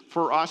mean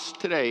for us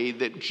today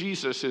that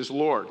Jesus is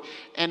Lord?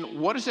 And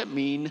what does it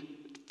mean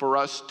for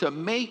us to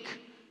make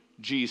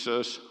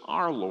Jesus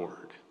our Lord?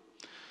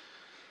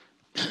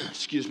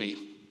 Excuse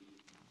me.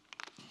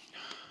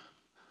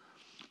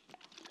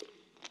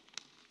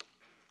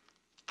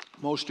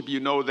 Most of you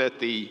know that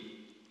the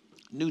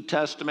New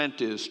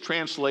Testament is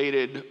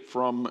translated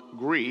from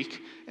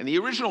Greek, and the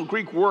original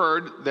Greek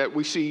word that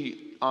we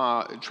see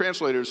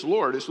translated as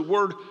Lord is the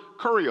word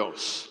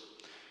kurios.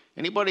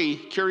 Anybody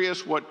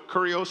curious what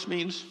kurios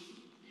means?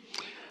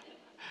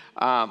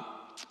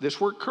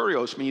 This word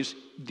kurios means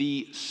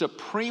the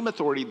supreme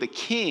authority, the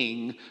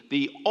king,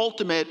 the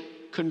ultimate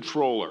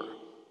controller.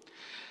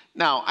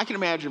 Now, I can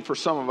imagine for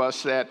some of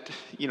us that,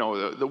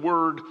 the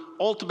word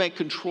ultimate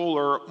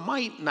controller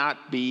might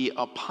not be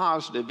a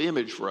positive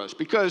image for us,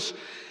 because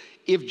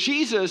if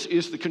Jesus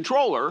is the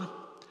controller,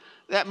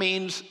 that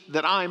means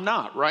that I'm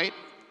not, right?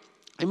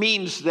 It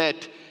means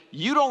that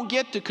you don't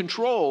get to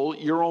control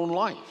your own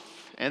life.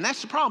 And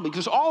that's the problem,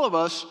 because all of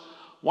us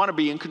want to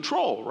be in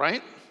control,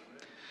 right?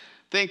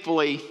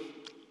 Thankfully,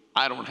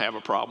 I don't have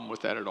a problem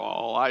with that at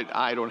all.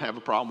 I don't have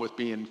a problem with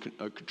being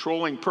a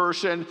controlling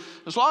person.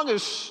 As long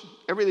as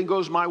everything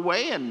goes my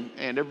way and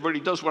everybody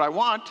does what I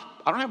want,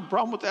 I don't have a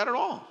problem with that at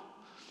all.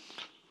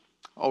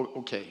 Oh,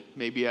 okay,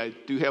 maybe I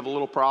do have a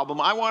little problem.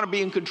 I want to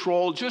be in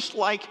control just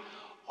like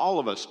all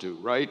of us do,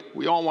 right?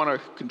 We all want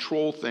to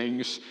control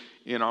things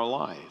in our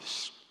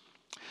lives.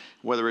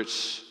 Whether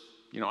it's,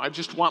 I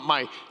just want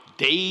my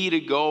day to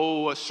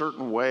go a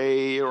certain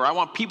way, or I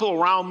want people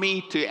around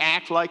me to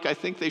act like I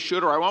think they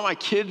should, or I want my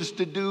kids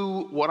to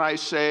do what I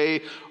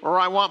say, or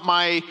I want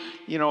my,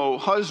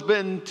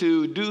 husband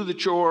to do the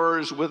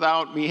chores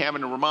without me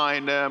having to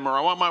remind them, or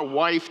I want my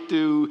wife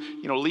to,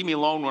 leave me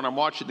alone when I'm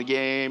watching the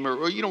game, or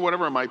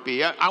whatever it might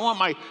be. I want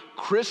my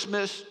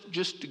Christmas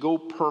just to go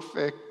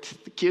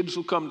perfect. The kids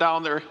will come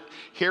down, their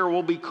hair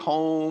will be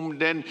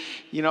combed, and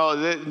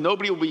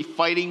nobody will be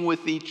fighting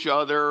with each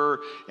other.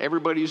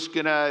 Everybody's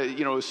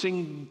gonna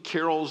sing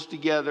carols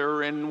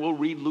together, and we'll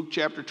read Luke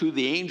chapter 2.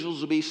 The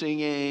angels will be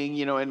singing,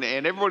 and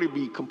everybody will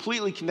be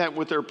completely content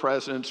with their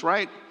presence,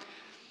 right?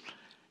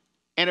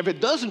 And if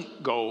it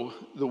doesn't go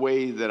the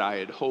way that I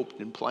had hoped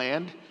and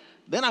planned,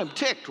 then I'm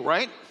ticked,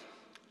 right?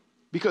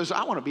 Because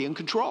I want to be in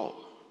control.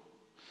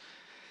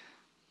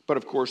 But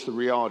of course, the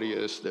reality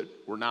is that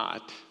we're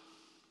not.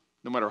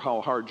 No matter how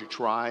hard you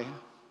try,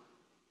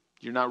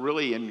 you're not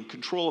really in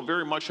control of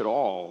very much at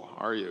all,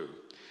 are you?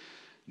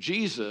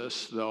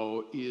 Jesus,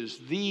 though, is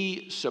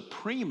the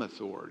supreme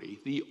authority,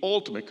 the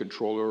ultimate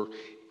controller.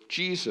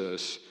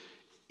 Jesus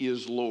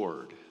is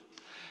Lord.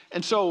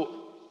 And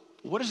so,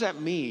 what does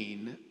that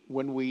mean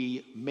when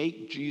we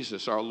make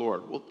Jesus our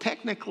Lord? Well,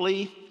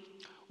 technically,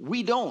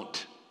 we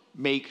don't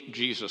make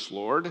Jesus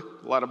Lord.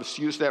 A lot of us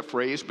use that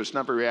phrase, but it's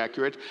not very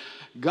accurate.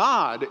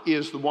 God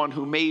is the one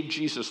who made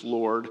Jesus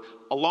Lord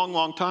a long,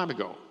 long time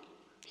ago.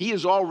 He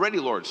is already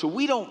Lord, so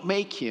we don't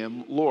make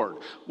him Lord.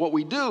 What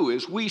we do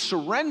is we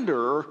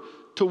surrender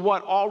to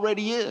what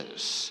already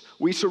is.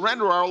 We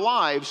surrender our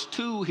lives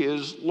to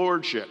his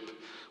lordship.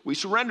 We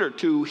surrender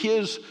to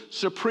his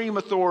supreme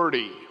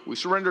authority. We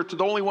surrender to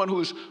the only one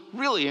who's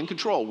really in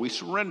control. We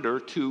surrender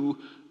to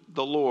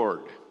the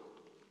Lord.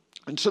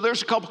 And so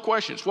there's a couple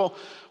questions. Well,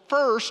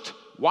 first,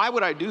 why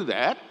would I do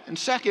that? And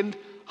second,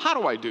 how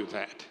do I do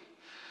that?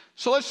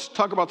 So let's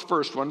talk about the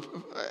first one.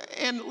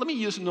 And let me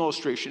use an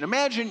illustration.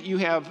 Imagine you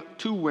have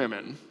two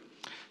women,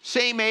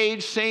 same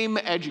age, same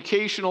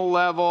educational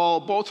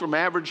level, both from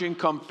average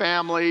income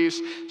families,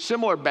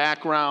 similar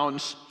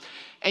backgrounds,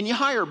 and you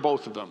hire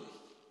both of them.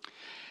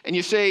 And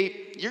you say,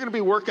 you're going to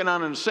be working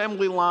on an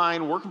assembly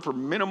line, working for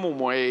minimum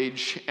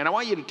wage, and I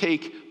want you to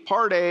take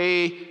part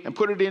A and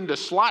put it into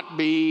slot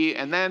B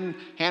and then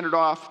hand it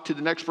off to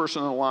the next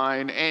person on the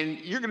line. And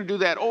you're going to do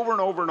that over and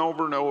over and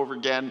over and over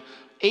again,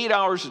 8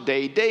 hours a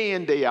day, day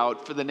in, day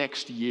out for the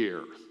next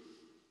year.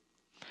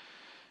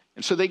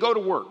 And so they go to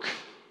work,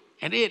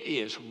 and it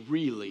is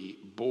really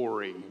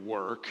boring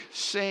work.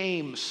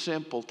 Same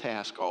simple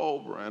task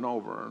over and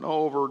over and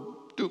over,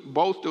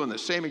 both doing the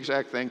same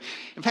exact thing.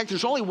 In fact,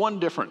 there's only one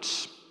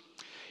difference.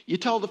 You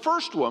tell the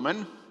first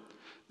woman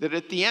that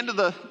at the end of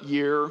the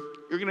year,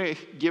 you're going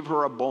to give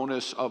her a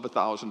bonus of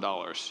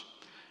 $1,000.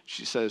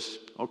 She says,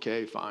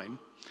 okay, fine.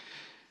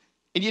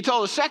 And you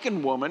tell the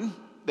second woman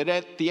that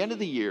at the end of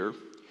the year,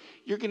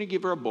 you're going to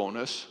give her a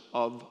bonus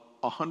of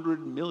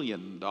 $100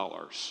 million.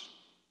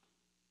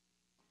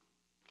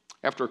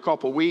 After a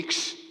couple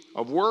weeks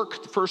of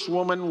work, the first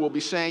woman will be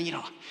saying,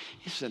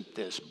 isn't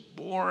this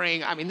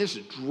boring? I mean, this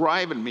is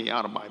driving me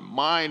out of my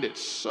mind.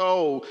 It's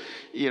so,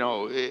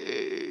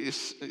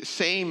 it's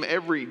same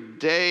every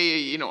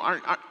day.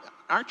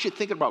 Aren't you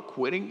thinking about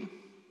quitting?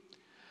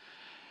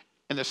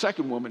 And the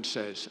second woman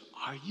says,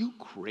 are you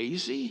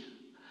crazy?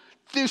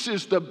 This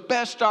is the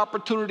best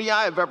opportunity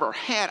I have ever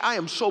had. I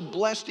am so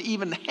blessed to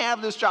even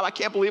have this job. I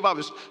can't believe I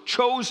was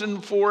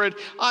chosen for it.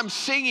 I'm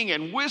singing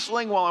and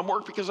whistling while I'm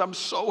working because I'm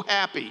so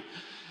happy.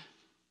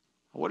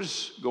 What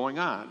is going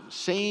on?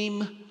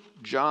 Same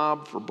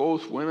job for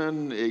both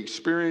women,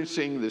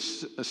 experiencing the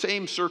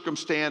same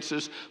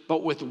circumstances,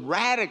 but with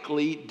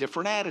radically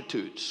different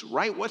attitudes,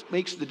 right? What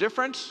makes the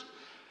difference?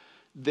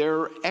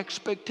 Their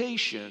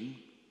expectation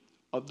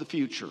of the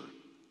future.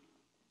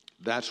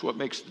 That's what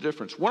makes the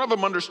difference. One of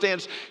them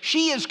understands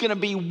she is going to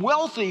be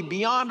wealthy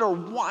beyond her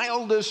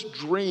wildest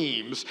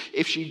dreams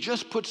if she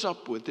just puts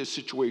up with this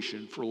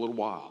situation for a little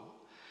while.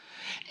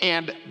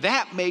 And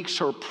that makes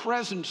her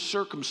present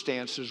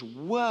circumstances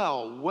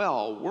well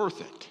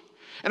worth it.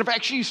 And in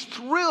fact, she's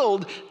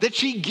thrilled that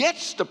she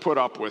gets to put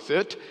up with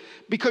it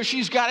because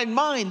she's got in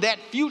mind that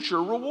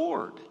future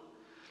reward.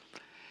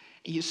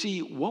 You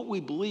see, what we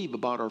believe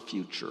about our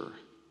future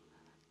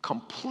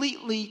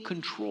completely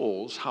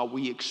controls how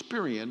we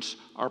experience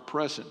our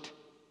present.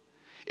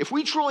 If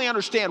we truly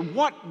understand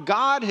what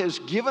God has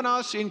given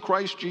us in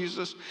Christ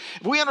Jesus,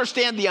 if we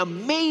understand the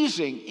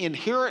amazing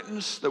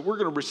inheritance that we're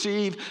going to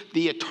receive,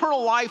 the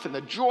eternal life and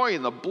the joy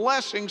and the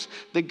blessings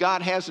that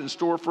God has in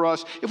store for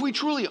us, if we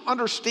truly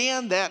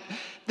understand that,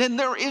 then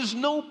there is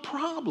no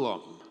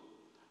problem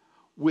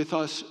with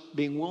us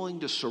being willing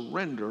to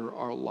surrender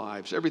our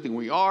lives, everything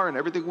we are and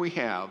everything we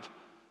have,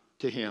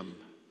 to Him.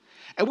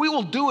 And we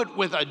will do it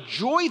with a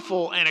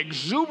joyful and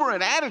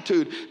exuberant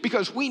attitude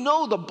because we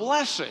know the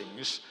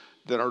blessings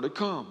that are to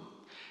come.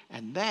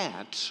 And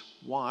that's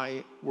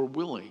why we're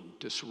willing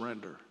to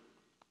surrender.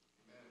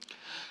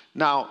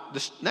 Now,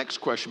 this next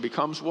question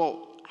becomes,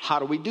 well, how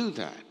do we do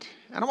that?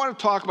 And I want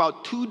to talk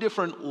about two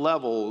different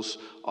levels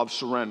of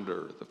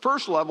surrender. The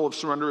first level of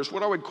surrender is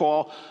what I would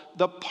call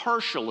the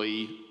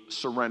partially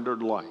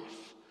surrendered life.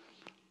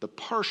 The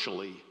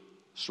partially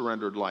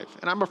surrendered life.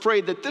 And I'm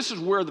afraid that this is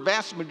where the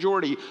vast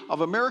majority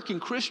of American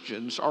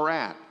Christians are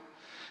at.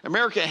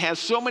 America has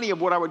so many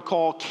of what I would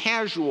call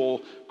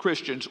casual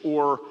Christians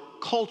or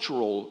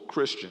cultural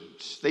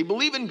Christians. They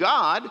believe in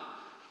God,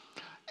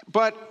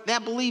 but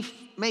that belief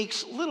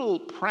makes little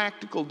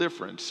practical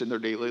difference in their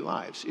daily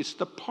lives. It's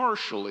the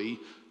partially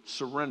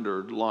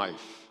surrendered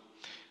life.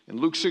 In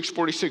Luke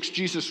 6:46,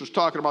 Jesus was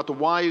talking about the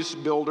wise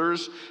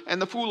builders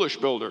and the foolish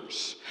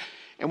builders.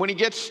 And when he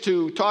gets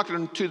to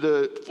talking to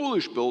the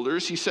foolish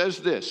builders, he says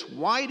this,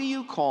 "Why do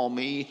you call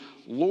me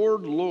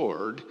Lord,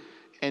 Lord,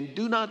 and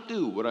do not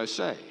do what I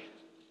say?"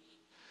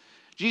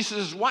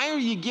 Jesus says, why are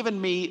you giving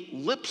me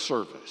lip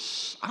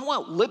service? I don't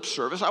want lip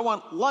service, I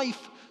want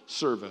life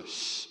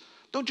service.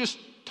 Don't just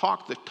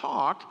talk the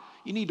talk,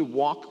 you need to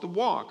walk the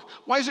walk.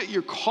 Why is it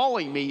you're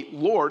calling me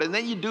Lord and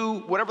then you do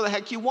whatever the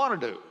heck you want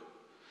to do?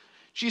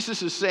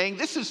 Jesus is saying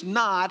this is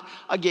not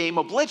a game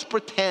of let's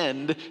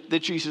pretend that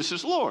Jesus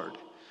is Lord.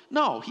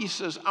 No, he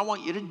says, I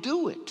want you to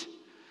do it.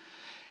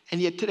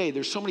 And yet today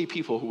there's so many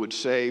people who would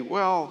say,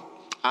 well,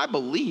 I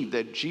believe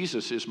that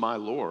Jesus is my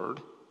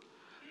Lord,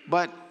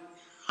 but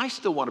I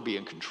still want to be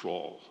in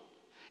control.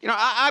 You know,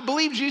 I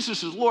believe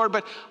Jesus is Lord,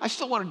 but I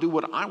still want to do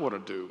what I want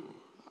to do.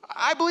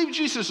 I believe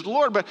Jesus is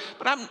Lord, but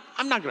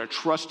I'm not going to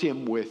trust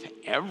him with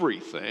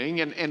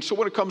everything. And so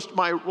when it comes to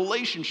my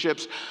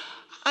relationships,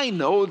 I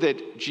know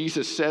that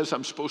Jesus says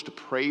I'm supposed to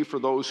pray for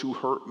those who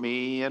hurt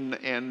me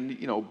and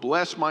you know,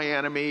 bless my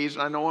enemies.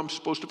 I know I'm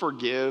supposed to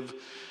forgive.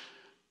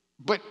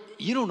 But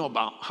you don't know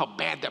about how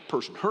bad that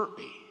person hurt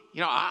me.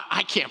 You know,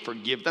 I can't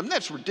forgive them.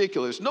 That's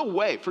ridiculous. No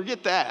way.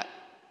 Forget that.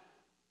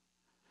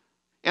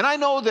 And I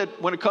know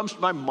that when it comes to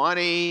my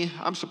money,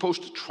 I'm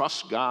supposed to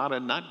trust God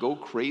and not go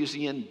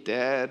crazy in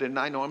debt. And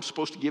I know I'm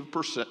supposed to give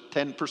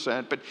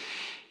 10%, but,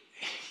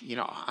 you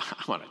know,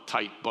 I'm on a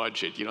tight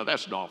budget. You know,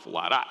 that's an awful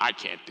lot. I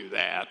can't do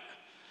that.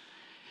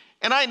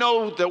 And I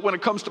know that when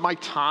it comes to my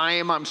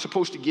time, I'm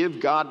supposed to give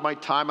God my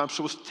time. I'm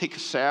supposed to take a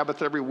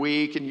Sabbath every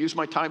week and use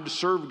my time to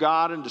serve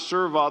God and to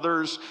serve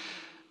others.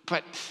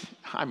 But,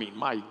 I mean,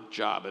 my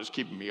job is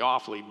keeping me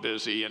awfully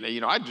busy. And,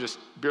 you know, I just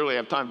barely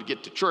have time to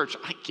get to church.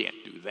 I can't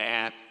do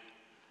that.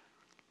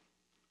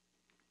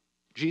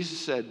 Jesus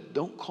said,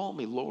 don't call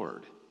me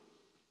Lord,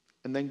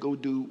 and then go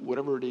do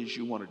whatever it is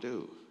you want to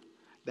do.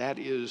 That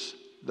is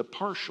the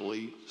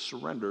partially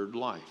surrendered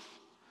life.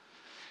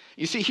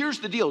 You see, here's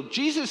the deal.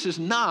 Jesus is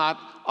not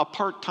a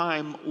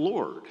part-time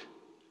Lord,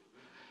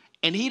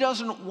 and he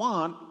doesn't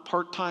want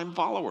part-time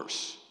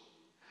followers.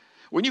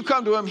 When you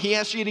come to him, he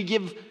asks you to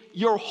give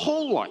your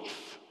whole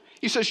life.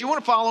 He says, you want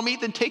to follow me?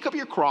 Then take up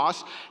your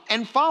cross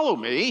and follow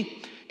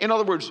me. In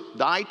other words,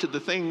 die to the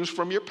things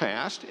from your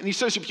past. And he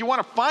says, if you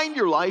want to find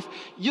your life,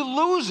 you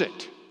lose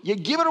it. You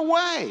give it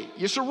away.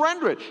 You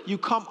surrender it. You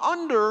come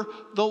under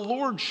the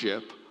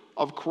lordship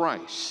of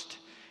Christ.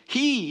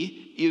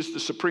 He is the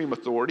supreme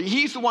authority.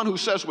 He's the one who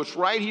says what's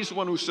right. He's the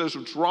one who says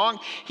what's wrong.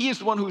 He is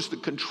the one who's the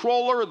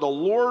controller, the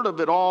Lord of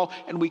it all,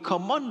 and we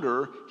come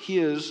under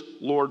his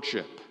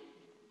lordship.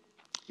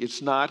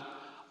 It's not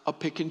a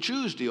pick and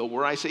choose deal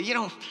where I say, you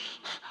know,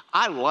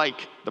 I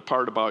like the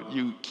part about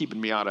you keeping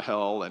me out of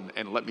hell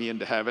and let me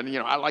into heaven. You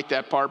know, I like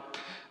that part.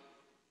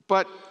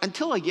 But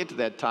until I get to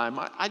that time,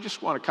 I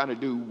just want to kind of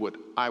do what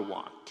I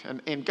want.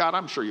 And God,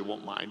 I'm sure you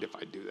won't mind if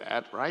I do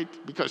that, right?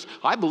 Because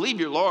I believe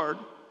you're Lord.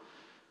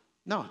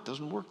 No, it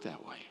doesn't work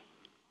that way.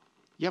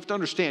 You have to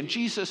understand,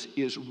 Jesus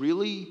is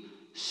really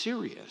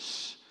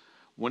serious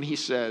when he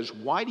says,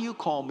 why do you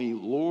call me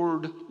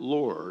Lord,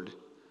 Lord,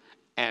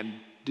 and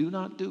do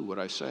not do what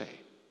I say?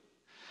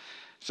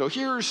 So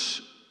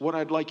here's what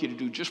I'd like you to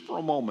do just for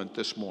a moment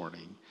this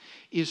morning,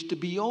 is to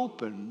be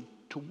open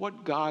to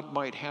what God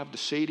might have to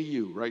say to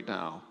you right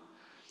now.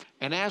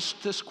 And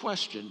ask this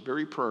question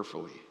very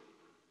prayerfully.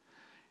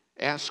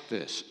 Ask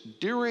this: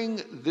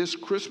 during this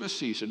Christmas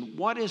season,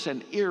 what is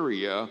an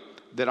area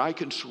that I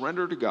can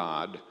surrender to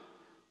God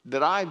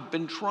that I've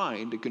been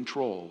trying to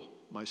control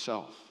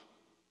myself?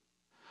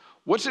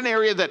 What's an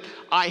area that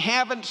I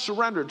haven't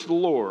surrendered to the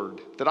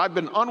Lord, that I've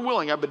been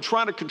unwilling, I've been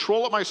trying to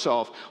control it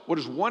myself? What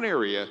is one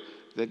area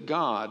that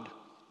God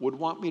would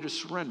want me to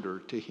surrender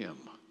to him?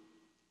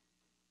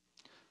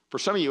 For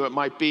some of you, it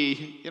might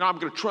be, I'm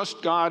going to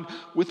trust God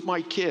with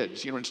my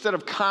kids. Instead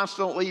of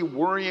constantly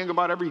worrying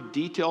about every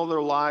detail of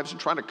their lives and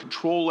trying to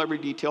control every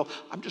detail,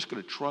 I'm just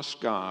going to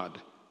trust God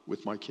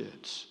with my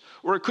kids.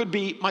 Or it could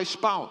be my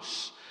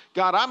spouse.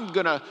 God, I'm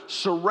going to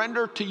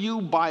surrender to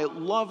you by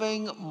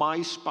loving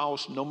my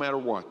spouse no matter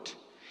what.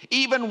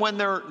 Even when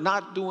they're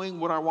not doing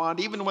what I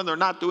want, even when they're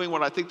not doing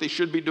what I think they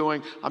should be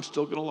doing, I'm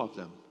still going to love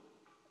them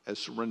as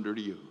surrender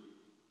to you.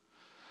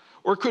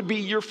 Or it could be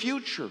your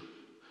future.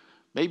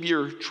 Maybe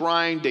you're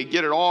trying to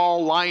get it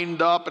all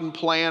lined up and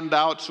planned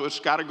out, so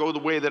it's got to go the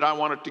way that I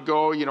want it to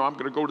go. I'm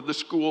going to go to this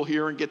school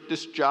here and get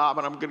this job,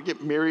 and I'm going to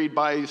get married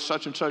by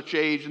such and such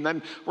age, and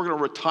then we're going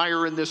to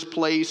retire in this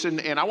place,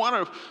 and I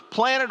want to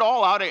plan it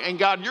all out. And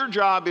God, your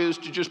job is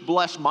to just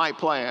bless my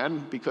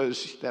plan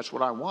because that's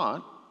what I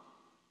want.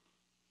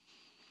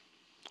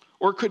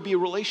 Or it could be a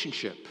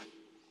relationship.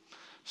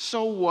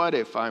 So what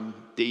if I'm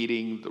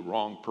dating the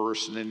wrong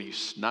person and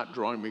he's not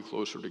drawing me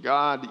closer to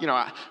God?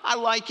 I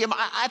like him.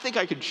 I think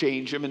I could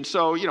change him. And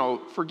so,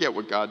 forget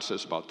what God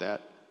says about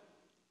that.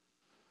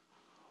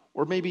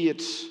 Or maybe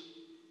it's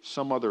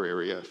some other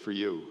area for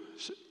you.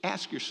 So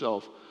ask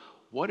yourself,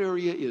 what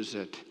area is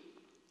it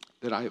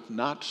that I have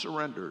not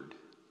surrendered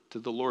to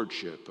the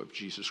lordship of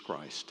Jesus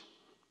Christ?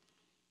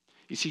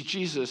 You see,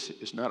 Jesus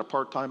is not a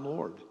part-time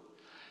Lord,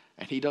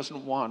 and he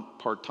doesn't want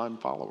part-time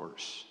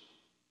followers.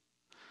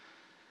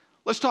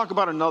 Let's talk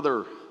about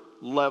another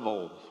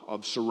level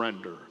of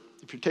surrender.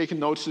 If you're taking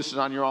notes, this is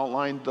on your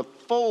outline, the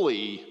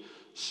fully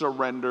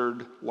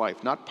surrendered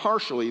life. Not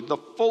partially, the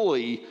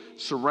fully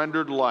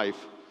surrendered life.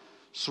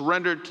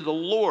 Surrendered to the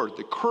Lord,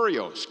 the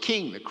Kurios,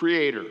 King, the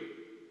Creator.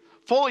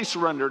 Fully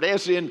surrendered,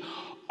 as in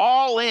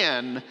all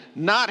in,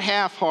 not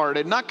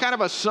half-hearted, not kind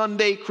of a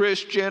Sunday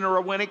Christian or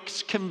a when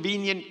it's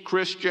convenient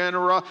Christian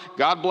or a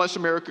God bless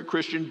America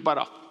Christian, but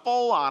a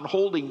full-on,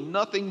 holding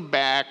nothing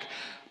back.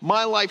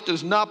 My life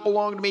does not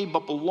belong to me,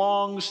 but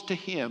belongs to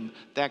him.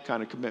 That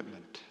kind of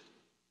commitment.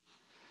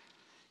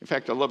 In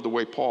fact, I love the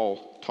way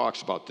Paul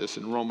talks about this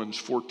in Romans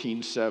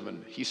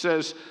 14:7. He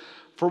says,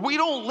 "For we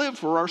don't live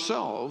for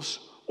ourselves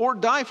or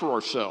die for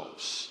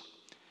ourselves.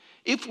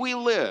 If we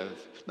live..."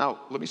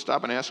 Now, let me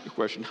stop and ask a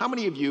question. How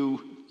many of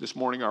you this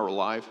morning are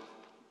alive?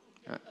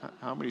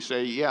 How many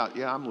say, yeah,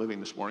 I'm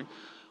living this morning?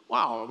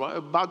 Wow,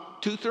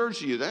 about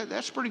 2/3 of you.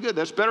 That's pretty good.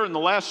 That's better than the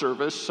last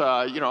service.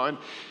 And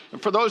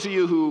for those of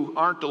you who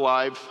aren't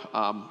alive,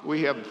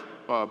 we have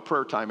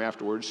prayer time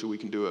afterwards so we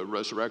can do a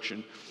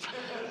resurrection.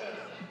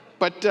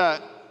 But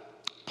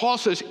Paul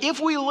says, if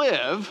we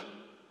live,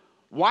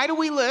 why do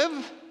we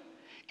live?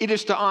 It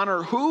is to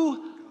honor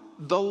who?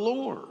 The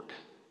Lord.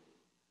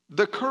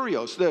 The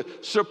Kurios, the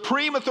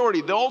supreme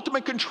authority, the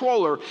ultimate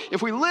controller.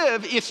 If we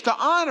live, it's to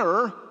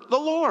honor the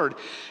Lord.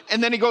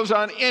 And then he goes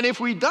on, and if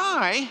we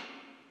die,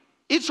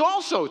 it's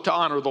also to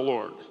honor the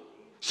Lord.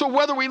 So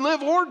whether we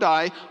live or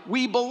die,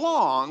 we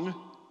belong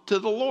to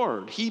the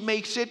Lord. He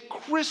makes it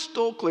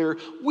crystal clear.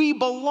 We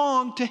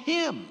belong to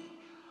him.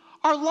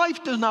 Our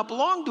life does not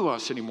belong to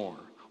us anymore.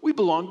 We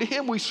belong to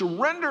him. We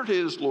surrender to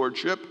his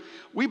lordship.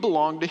 We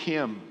belong to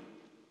him.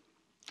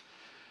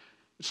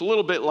 It's a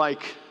little bit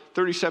like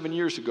 37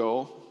 years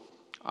ago,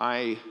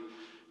 I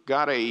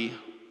got an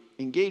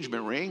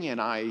engagement ring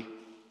and I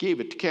gave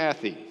it to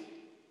Kathy.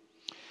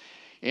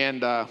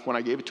 And when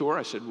I gave it to her,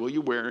 I said, will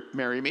you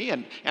marry me?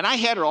 And I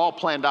had it all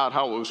planned out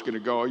how it was going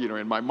to go.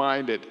 In my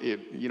mind,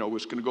 it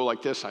was going to go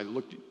like this. I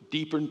looked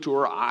deep into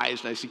her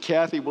eyes and I said,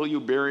 Kathy, will you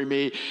marry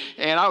me?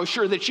 And I was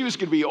sure that she was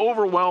going to be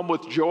overwhelmed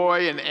with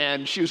joy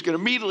and she was going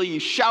to immediately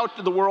shout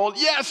to the world,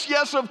 yes,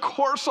 yes, of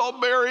course I'll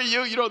marry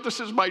you.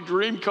 This is my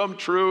dream come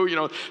true.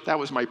 That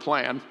was my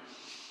plan.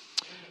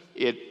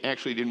 It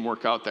actually didn't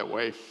work out that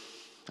way.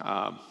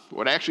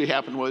 What actually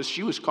happened was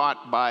she was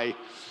caught by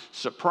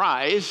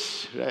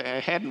surprise. I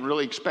hadn't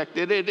really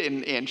expected it,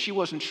 and she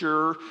wasn't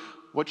sure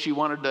what she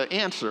wanted to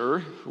answer,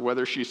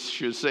 whether she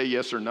should say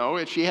yes or no,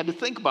 and she had to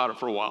think about it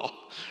for a while.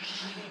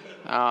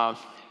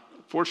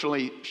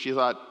 Fortunately, she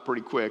thought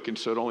pretty quick, and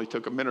so it only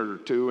took a minute or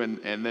two,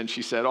 and then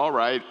she said, all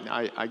right,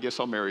 I guess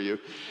I'll marry you.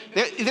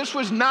 This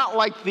was not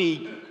like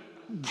the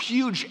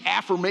huge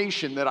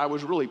affirmation that I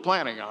was really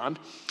planning on,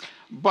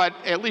 but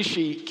at least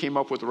she came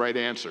up with the right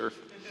answer.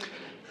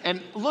 And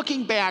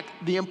looking back,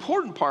 the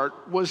important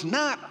part was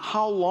not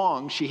how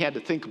long she had to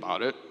think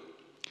about it.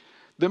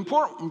 The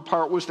important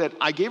part was that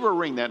I gave her a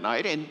ring that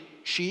night and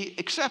she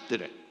accepted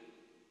it.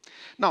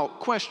 Now,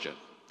 question,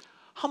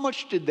 how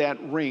much did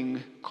that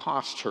ring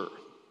cost her?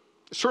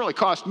 It certainly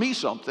cost me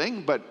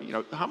something, but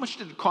how much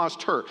did it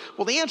cost her?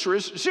 Well, the answer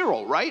is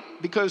zero, right?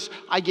 Because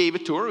I gave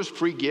it to her. It was a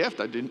free gift.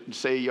 I didn't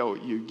say,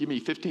 you give me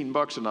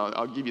 $15 and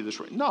I'll give you this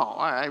ring. No,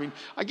 I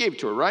gave it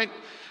to her, right?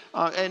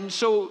 And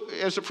so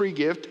as a free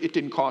gift, it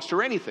didn't cost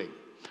her anything.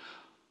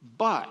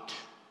 But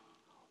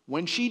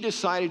when she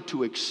decided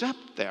to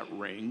accept that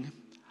ring,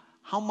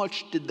 how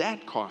much did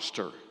that cost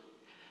her?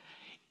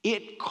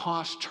 It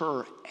cost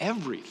her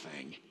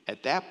everything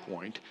at that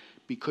point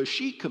because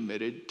she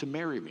committed to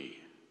marry me.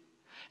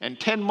 And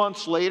 10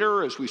 months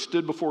later, as we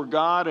stood before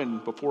God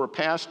and before a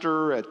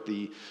pastor at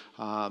the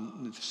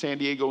San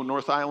Diego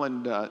North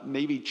Island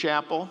Navy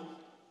Chapel,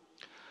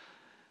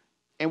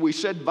 and we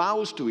said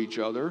vows to each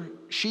other,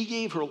 she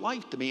gave her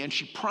life to me and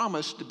she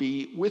promised to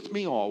be with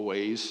me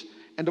always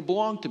and to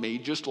belong to me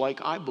just like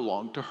I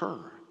belong to her.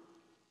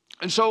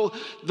 And so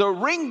the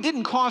ring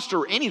didn't cost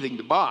her anything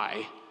to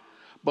buy,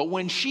 but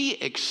when she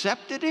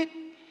accepted it,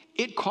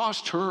 it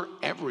cost her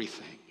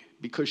everything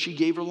because she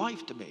gave her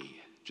life to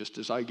me, just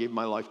as I gave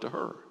my life to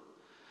her.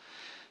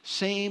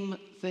 Same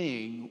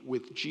thing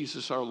with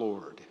Jesus our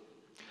Lord.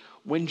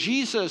 When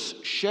Jesus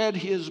shed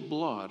his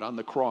blood on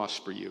the cross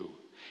for you,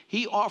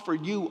 he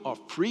offered you a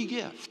free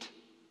gift,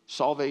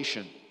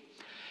 salvation.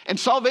 And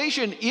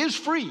salvation is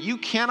free. You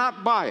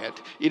cannot buy it.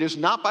 It is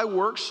not by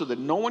works so that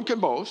no one can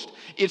boast.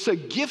 It's a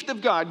gift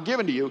of God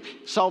given to you.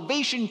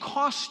 Salvation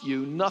costs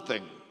you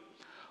nothing.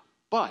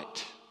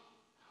 But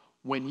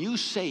when you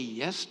say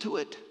yes to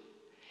it,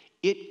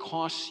 it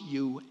costs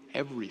you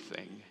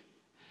everything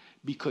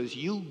because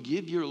you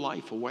give your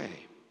life away.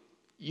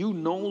 You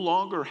no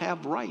longer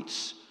have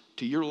rights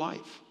to your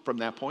life from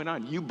that point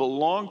on. You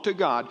belong to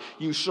God.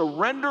 You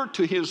surrender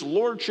to his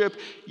lordship.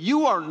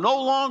 You are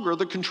no longer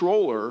the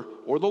controller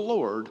or the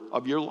Lord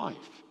of your life.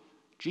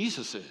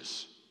 Jesus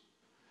is.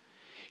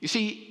 You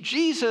see,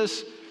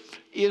 Jesus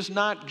is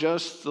not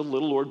just the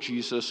little Lord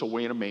Jesus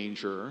away in a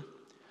manger,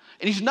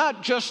 and he's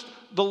not just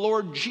the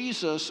Lord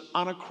Jesus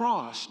on a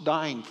cross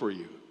dying for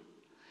you.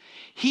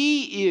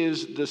 He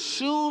is the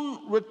soon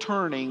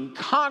returning,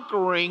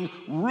 conquering,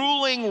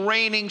 ruling,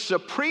 reigning,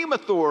 supreme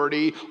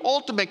authority,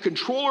 ultimate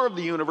controller of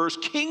the universe,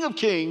 King of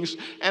kings,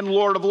 and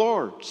Lord of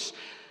lords.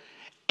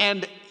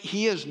 And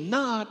he is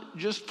not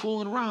just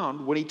fooling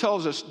around when he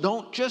tells us,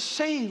 don't just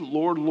say,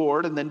 Lord,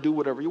 Lord, and then do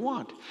whatever you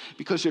want.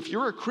 Because if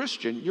you're a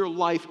Christian, your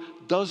life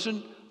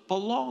doesn't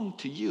belong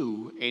to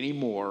you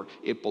anymore.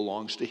 It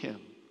belongs to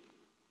him.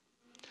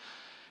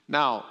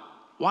 Now,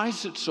 why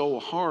is it so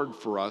hard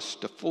for us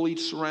to fully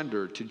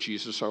surrender to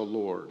Jesus our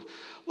Lord?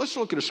 Let's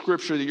look at a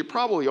scripture that you're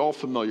probably all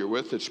familiar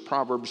with. It's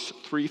Proverbs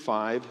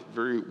 3:5,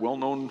 very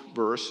well-known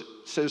verse. It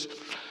says,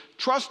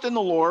 trust in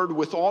the Lord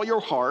with all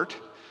your heart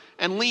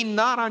and lean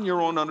not on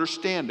your own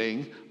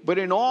understanding, but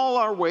in all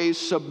our ways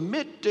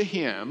submit to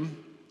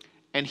him,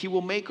 and he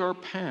will make our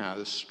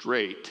paths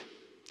straight.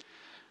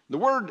 The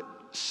word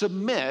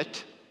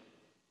submit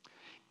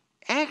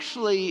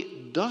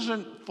actually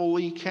doesn't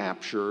fully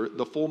capture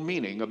the full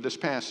meaning of this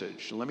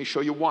passage. And let me show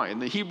you why. In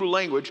the Hebrew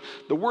language,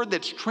 the word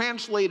that's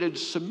translated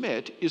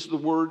submit is the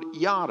word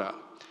yada.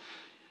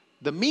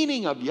 The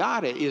meaning of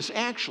yada is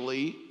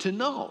actually to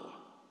know.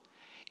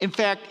 In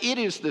fact, it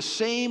is the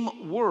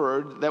same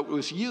word that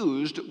was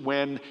used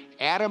when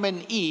Adam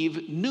and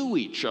Eve knew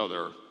each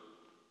other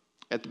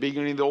at the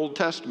beginning of the Old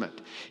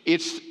Testament.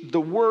 It's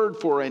the word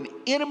for an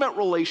intimate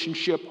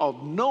relationship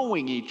of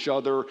knowing each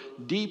other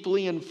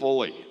deeply and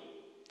fully.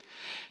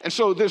 And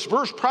so this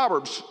verse,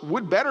 Proverbs,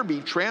 would better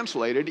be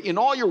translated, in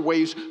all your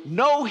ways,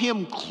 know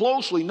him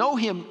closely, know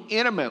him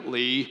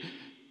intimately,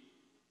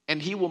 and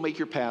he will make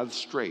your paths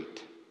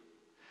straight.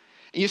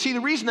 And you see,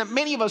 the reason that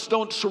many of us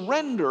don't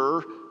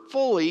surrender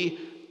fully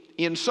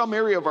in some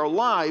area of our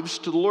lives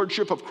to the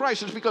Lordship of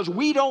Christ is because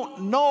we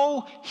don't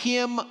know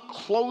him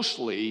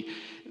closely.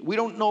 We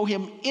don't know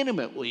him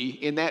intimately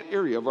in that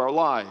area of our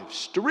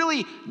lives. To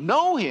really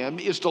know him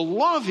is to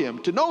love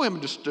him. To know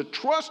him is to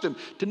trust him.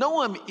 To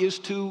know him is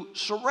to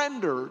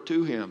surrender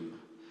to him.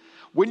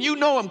 When you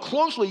know him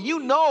closely, you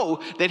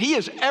know that he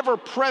is ever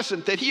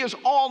present, that he is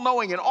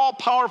all-knowing and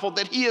all-powerful,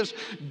 that he is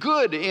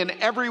good in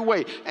every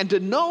way. And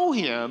to know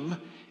him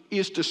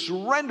is to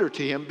surrender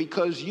to him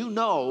because you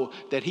know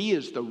that he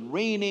is the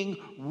reigning,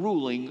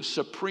 ruling,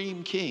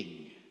 supreme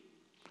king.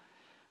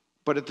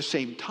 But at the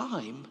same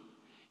time,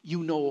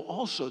 you know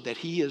also that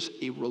he is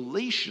a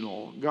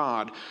relational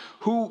God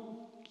who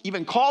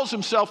even calls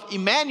himself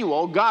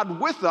Emmanuel,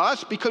 God with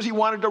us, because he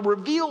wanted to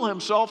reveal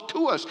himself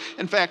to us.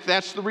 In fact,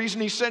 that's the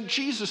reason he sent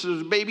Jesus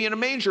as a baby in a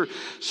manger,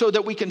 so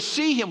that we can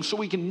see him, so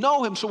we can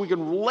know him, so we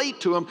can relate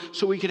to him,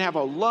 so we can have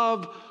a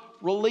love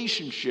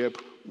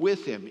relationship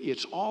with him.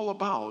 It's all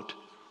about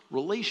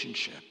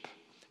relationship.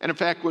 And in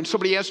fact, when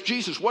somebody asked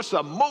Jesus, what's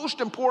the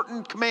most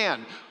important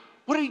command?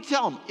 What did he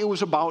tell them? It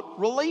was about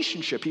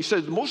relationship. He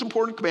said the most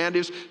important command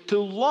is to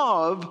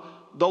love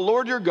the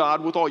Lord your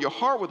God with all your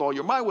heart, with all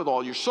your mind, with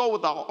all your soul,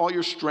 with all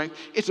your strength.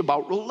 It's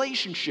about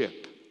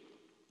relationship.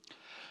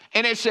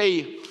 And it's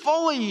a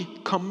fully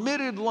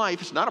committed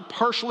life. It's not a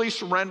partially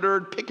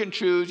surrendered, pick and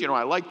choose.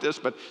 I like this,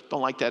 but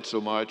don't like that so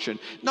much. And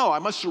no, I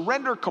must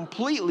surrender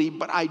completely,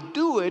 but I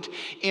do it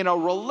in a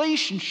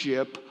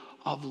relationship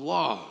of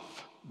love.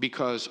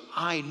 Because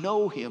I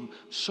know him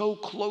so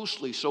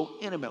closely, so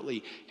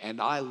intimately,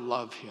 and I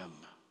love him.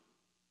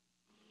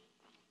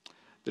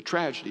 The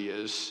tragedy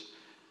is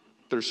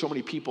there's so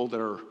many people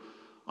that are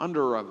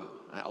under an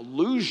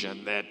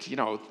illusion that,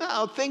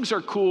 things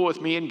are cool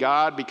with me and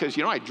God because,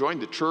 I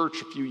joined the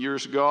church a few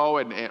years ago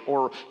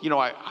or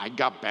I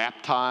got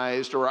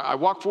baptized, or I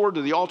walked forward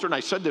to the altar and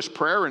I said this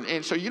prayer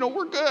and so,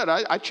 we're good.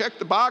 I checked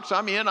the box.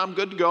 I'm in. I'm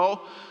good to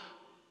go.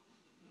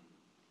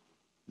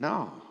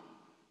 No,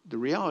 the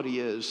reality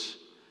is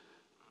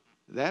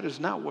that is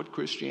not what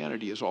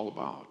Christianity is all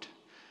about.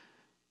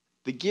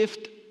 The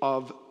gift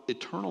of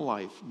eternal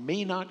life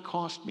may not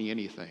cost me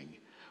anything,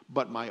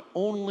 but my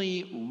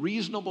only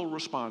reasonable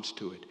response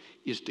to it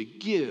is to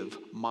give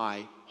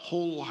my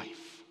whole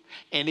life.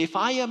 And if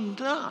I am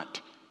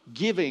not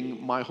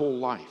giving my whole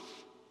life,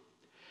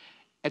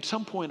 at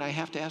some point I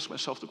have to ask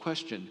myself the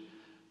question,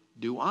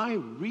 do I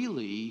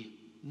really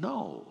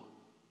know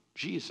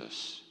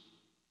Jesus?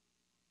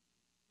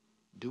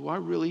 Do I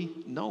really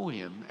know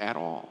him at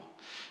all?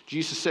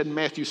 Jesus said in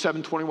Matthew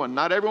 7:21,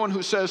 not everyone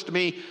who says to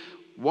me,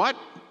 what?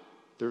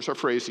 There's our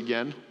phrase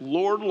again,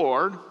 Lord,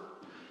 Lord.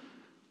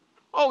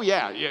 Oh,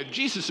 yeah,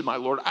 Jesus is my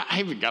Lord. I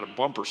even got a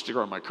bumper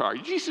sticker on my car.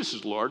 Jesus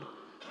is Lord.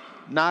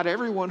 Not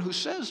everyone who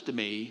says to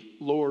me,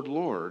 Lord,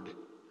 Lord,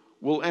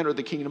 will enter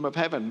the kingdom of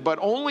heaven, but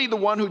only the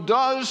one who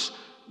does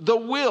the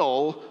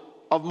will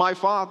of my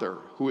Father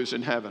who is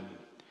in heaven.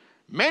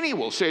 Many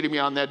will say to me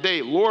on that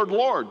day, Lord,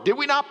 Lord, did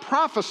we not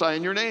prophesy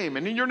in your name,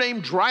 and in your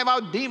name drive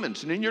out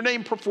demons, and in your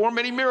name perform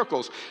many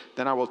miracles?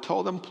 Then I will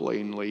tell them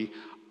plainly,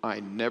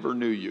 I never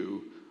knew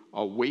you.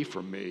 Away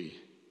from me,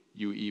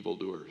 you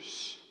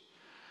evildoers.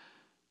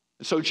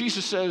 And so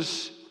Jesus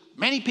says,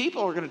 many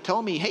people are going to tell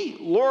me, hey,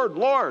 Lord,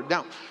 Lord.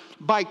 Now,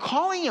 by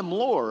calling him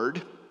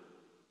Lord,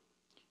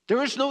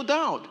 there is no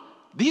doubt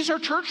these are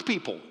church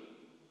people.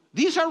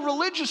 These are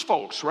religious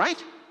folks,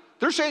 right?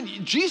 They're saying,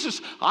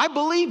 Jesus, I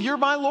believe you're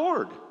my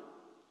Lord.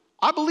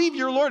 I believe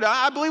you're Lord.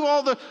 I believe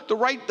all the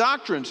right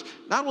doctrines.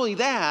 Not only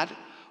that,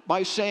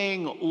 by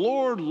saying,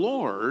 Lord,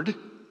 Lord,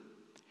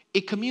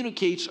 it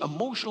communicates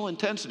emotional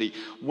intensity.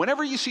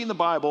 Whenever you see in the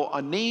Bible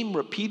a name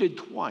repeated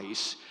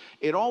twice,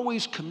 it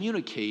always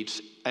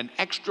communicates an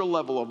extra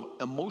level of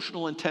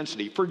emotional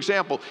intensity. For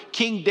example,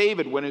 King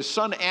David, when his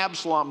son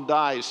Absalom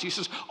dies, he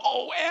says,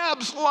 oh,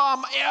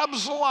 Absalom,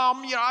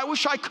 Absalom, I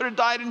wish I could have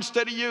died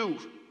instead of you.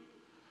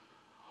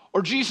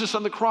 Or Jesus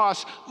on the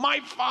cross, my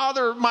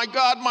Father, my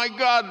God,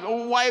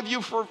 why have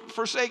you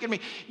forsaken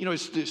me?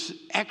 It's this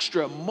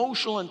extra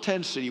emotional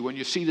intensity when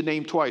you see the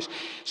name twice.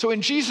 So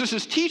in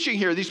Jesus' teaching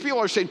here, these people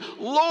are saying,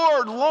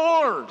 Lord,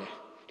 Lord.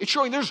 It's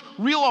showing there's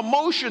real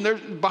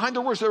emotion behind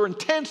their words. They're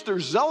intense. They're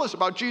zealous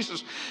about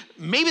Jesus.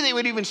 Maybe they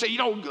would even say,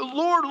 Lord,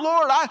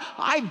 Lord,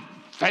 I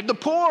fed the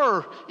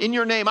poor in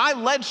your name. I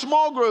led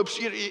small groups.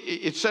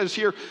 It says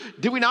here,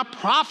 did we not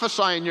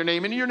prophesy in your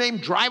name? And in your name,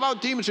 drive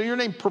out demons. In your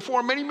name,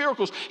 perform many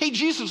miracles. Hey,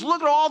 Jesus,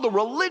 look at all the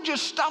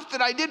religious stuff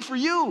that I did for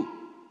you.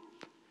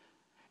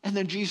 And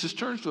then Jesus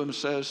turns to him and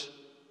says,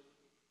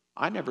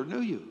 I never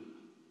knew you.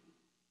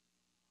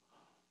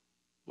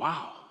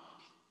 Wow.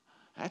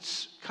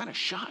 That's kind of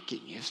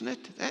shocking, isn't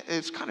it?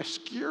 It's kind of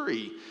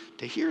scary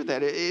to hear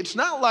that. It's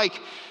not like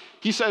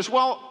he says,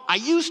 well, I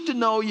used to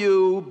know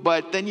you,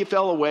 but then you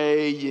fell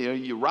away,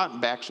 you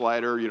rotten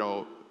backslider,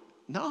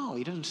 No,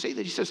 he doesn't say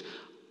that. He says,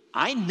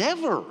 I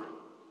never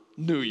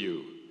knew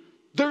you.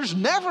 There's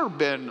never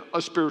been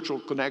a spiritual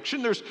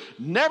connection. There's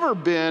never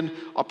been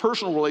a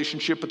personal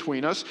relationship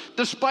between us.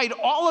 Despite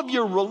all of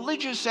your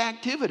religious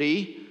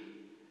activity,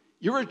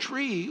 you're a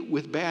tree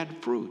with bad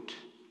fruit.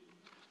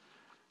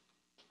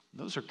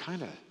 Those are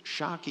kind of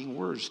shocking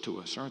words to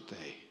us, aren't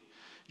they?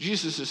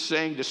 Jesus is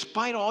saying,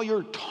 despite all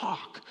your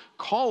talk,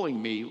 calling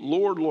me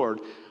Lord, Lord,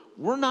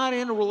 we're not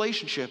in a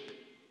relationship.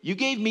 You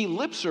gave me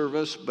lip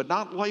service, but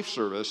not life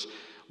service.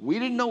 We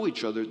didn't know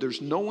each other.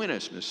 There's no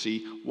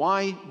intimacy.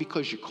 Why?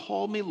 Because you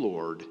called me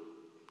Lord,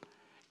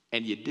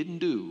 and you didn't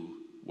do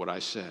what I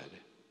said.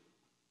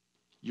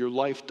 Your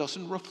life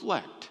doesn't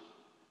reflect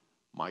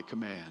my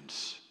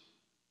commands.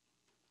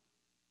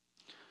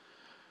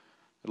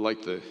 I'd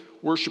like the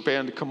worship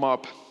band to come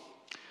up.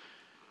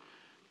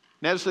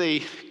 And as they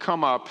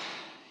come up,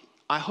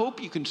 I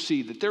hope you can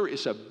see that there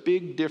is a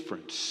big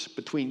difference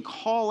between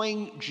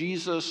calling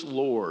Jesus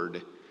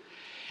Lord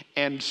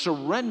and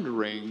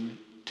surrendering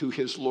to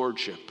his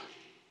lordship.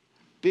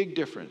 Big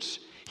difference.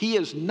 He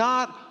is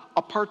not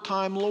a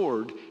part-time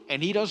Lord,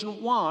 and he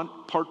doesn't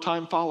want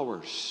part-time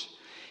followers.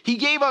 He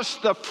gave us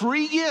the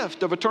free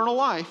gift of eternal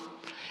life,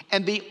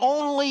 and the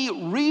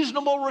only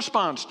reasonable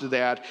response to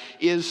that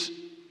is,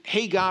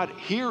 hey, God,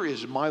 here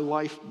is my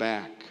life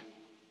back.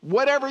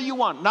 Whatever you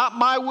want, not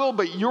my will,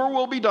 but your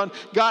will be done.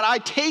 God, I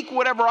take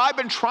whatever I've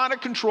been trying to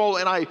control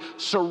and I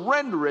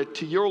surrender it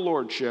to your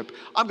lordship.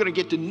 I'm going to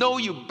get to know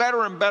you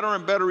better and better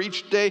and better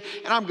each day,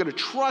 and I'm going to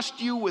trust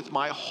you with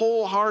my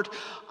whole heart.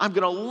 I'm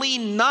going to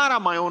lean not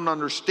on my own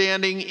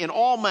understanding in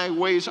all my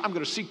ways. I'm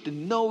going to seek to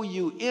know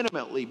you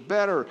intimately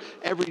better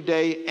every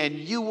day, and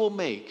you will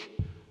make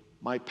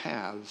my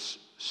paths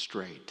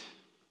straight.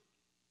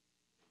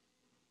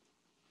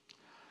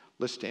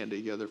 Let's stand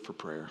together for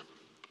prayer.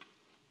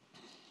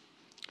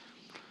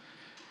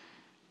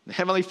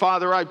 Heavenly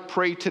Father, I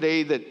pray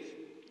today that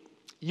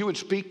you would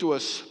speak to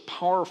us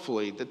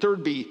powerfully, that there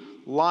would be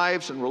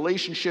lives and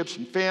relationships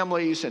and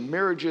families and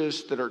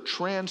marriages that are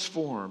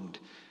transformed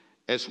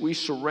as we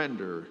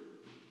surrender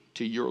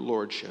to your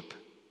lordship.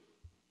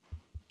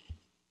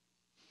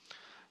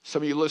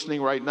 Some of you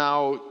listening right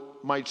now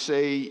might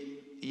say,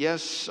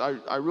 yes,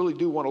 I really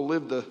do want to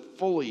live the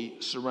fully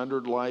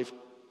surrendered life,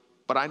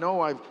 but I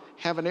know I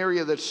have an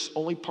area that's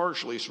only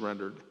partially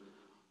surrendered.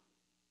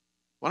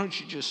 Why don't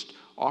you just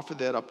offer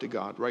that up to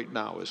God right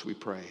now as we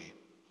pray?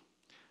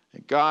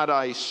 And God,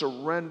 I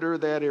surrender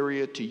that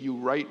area to you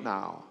right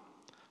now.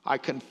 I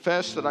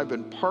confess that I've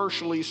been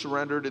partially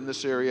surrendered in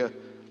this area,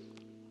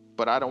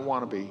 but I don't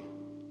want to be.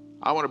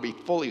 I want to be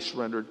fully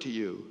surrendered to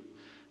you.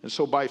 And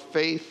so by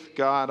faith,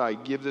 God, I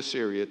give this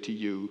area to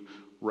you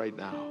right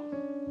now.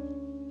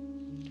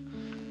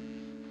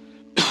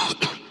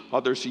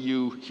 Others of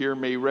you here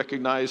may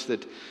recognize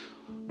that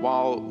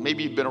while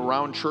maybe you've been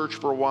around church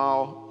for a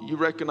while, you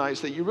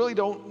recognize that you really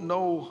don't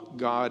know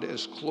God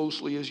as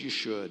closely as you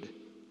should.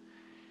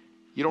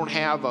 You don't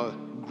have a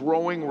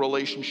growing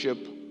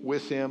relationship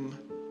with him,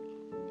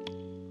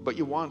 but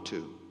you want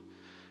to.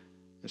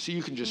 And so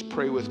you can just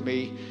pray with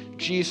me.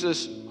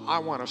 Jesus, I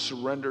want to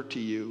surrender to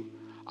you.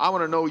 I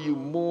want to know you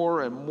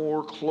more and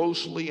more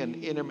closely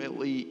and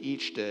intimately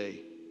each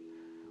day.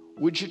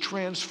 Would you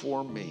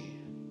transform me?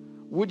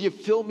 Would you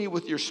fill me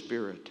with your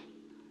Spirit?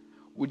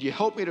 Would you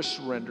help me to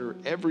surrender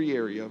every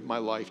area of my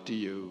life to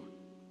you,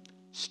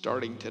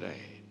 starting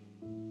today?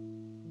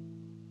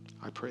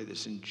 I pray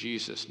this in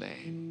Jesus'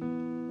 name.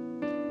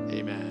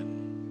 Amen.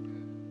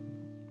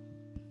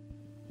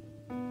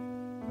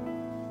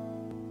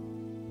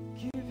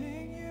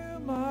 Giving you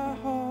my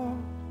heart,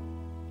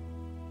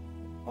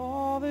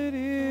 all that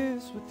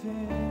is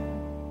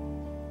within,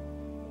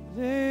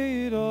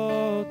 lay it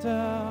all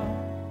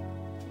down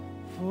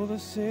for the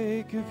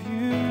sake of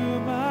you,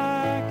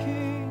 my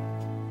King.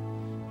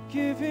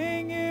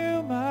 Giving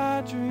you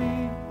my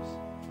dreams,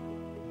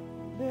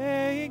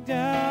 laying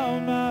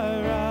down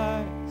my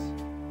rights,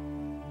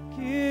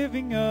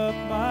 giving up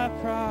my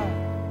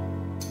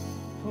pride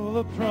for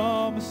the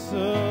promise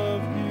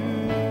of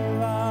new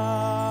life.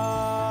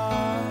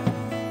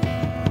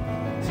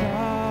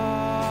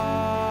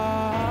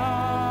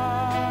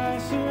 I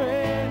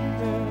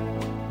surrender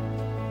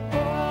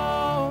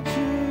all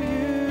to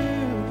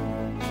you,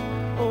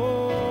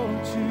 all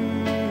to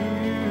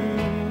you,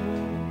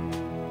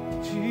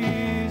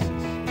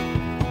 Jesus.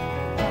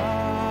 I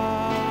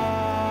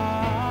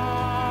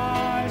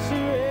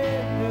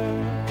surrender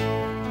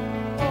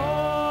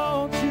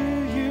all to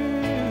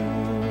you,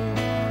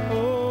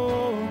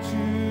 all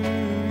to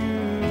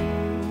you.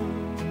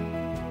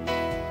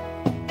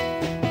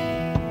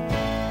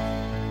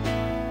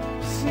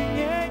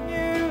 Singing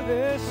you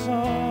this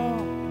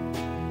song,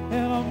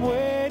 and I'm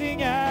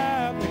waiting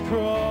at the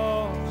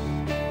cross.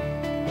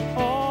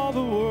 All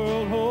the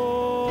world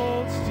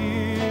holds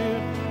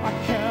dear. I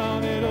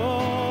count it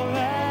all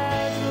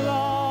as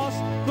lost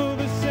for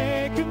the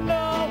sake of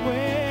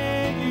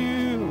knowing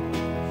you,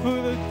 for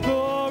the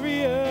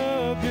glory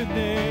of your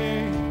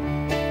name,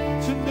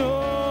 to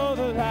know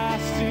the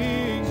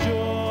lasting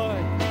joy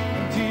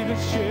and even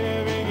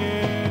sharing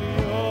in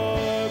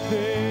your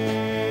pain.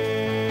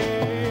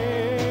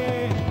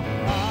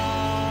 I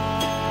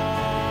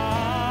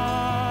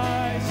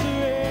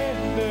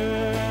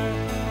surrender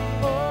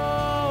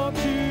all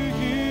to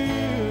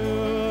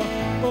you,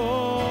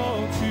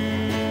 all to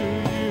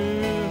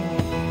you.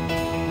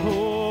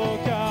 Oh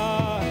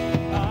God,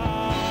 I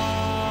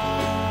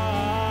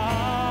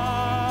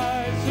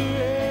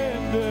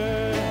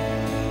surrender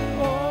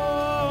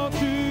all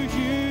to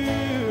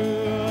you,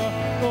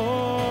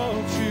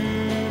 all to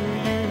you.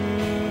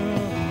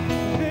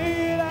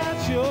 Lay it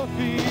at your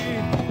feet,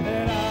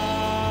 and I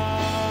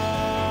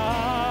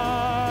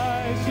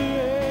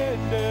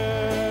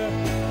surrender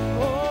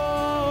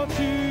all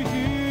to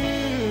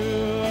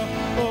you,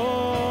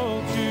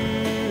 all to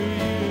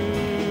you.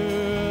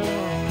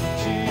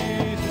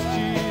 Jesus,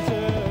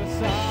 Jesus,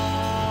 I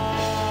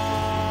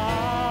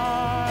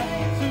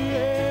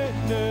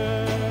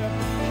surrender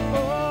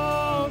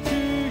all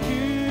to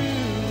you,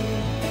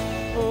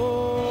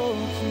 all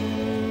to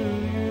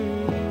you.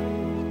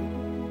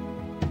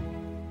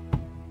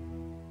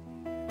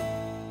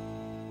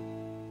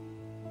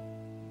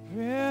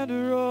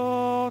 Render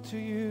all to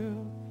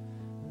you,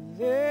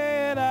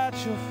 lay it at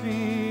your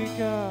feet,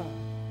 God.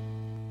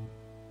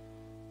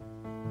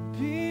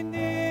 Be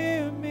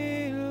near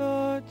me,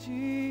 Lord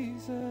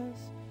Jesus.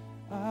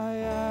 I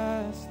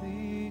ask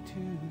thee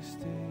to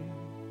stay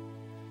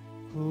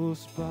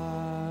close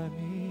by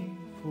me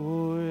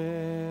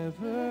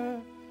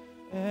forever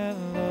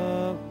and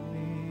love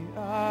me,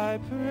 I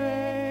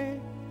pray.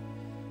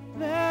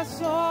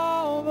 Bless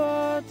all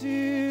the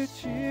dear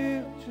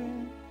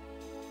children,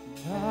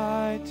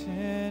 thy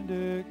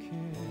tender care.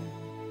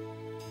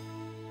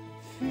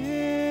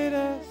 Fit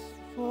us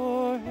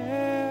for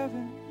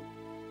heaven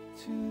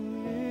to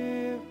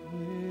live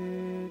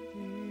with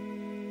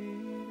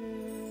thee there.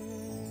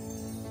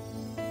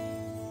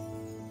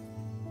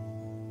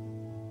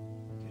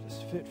 Get us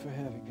fit for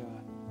heaven,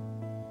 God.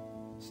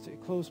 Stay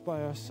close. close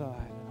by our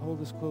side and hold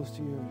us close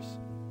to yours.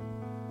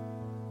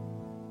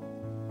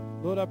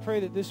 Lord, I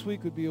pray that this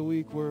week would be a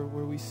week where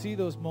we see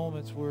those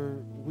moments where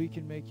we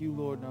can make you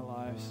Lord in our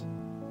lives,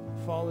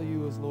 follow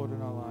you as Lord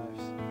in our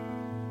lives.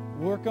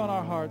 Work on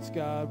our hearts,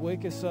 God.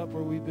 Wake us up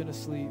where we've been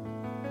asleep.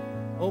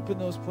 Open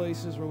those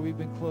places where we've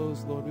been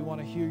closed, Lord. We want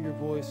to hear your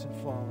voice and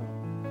follow.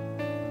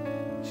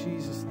 In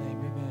Jesus' name,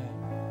 amen.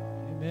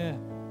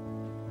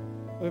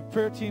 Amen. We have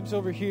prayer teams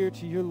over here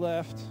to your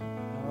left.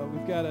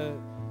 We've got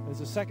as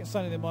a second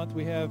Sunday of the month,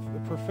 we have a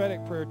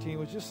prophetic prayer team,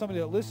 which is just somebody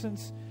that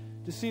listens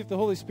to see if the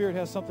Holy Spirit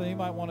has something he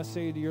might want to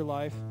say to your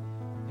life.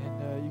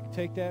 And you can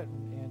take that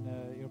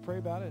and pray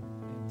about it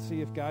and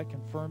see if God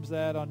confirms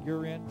that on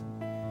your end.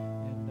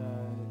 And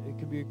it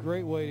can be a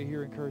great way to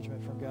hear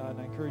encouragement from God. And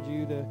I encourage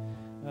you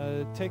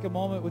to take a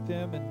moment with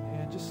them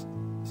and just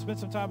spend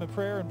some time in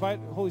prayer.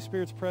 Invite the Holy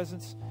Spirit's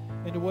presence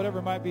into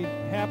whatever might be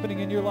happening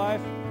in your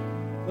life.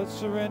 Let's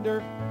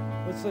surrender.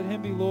 Let's let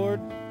him be Lord,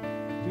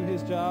 do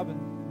his job,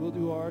 and we'll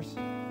do ours.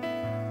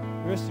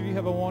 The rest of you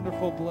have a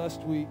wonderful,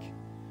 blessed week.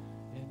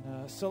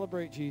 And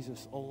celebrate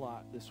Jesus a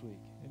lot this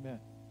week. Amen.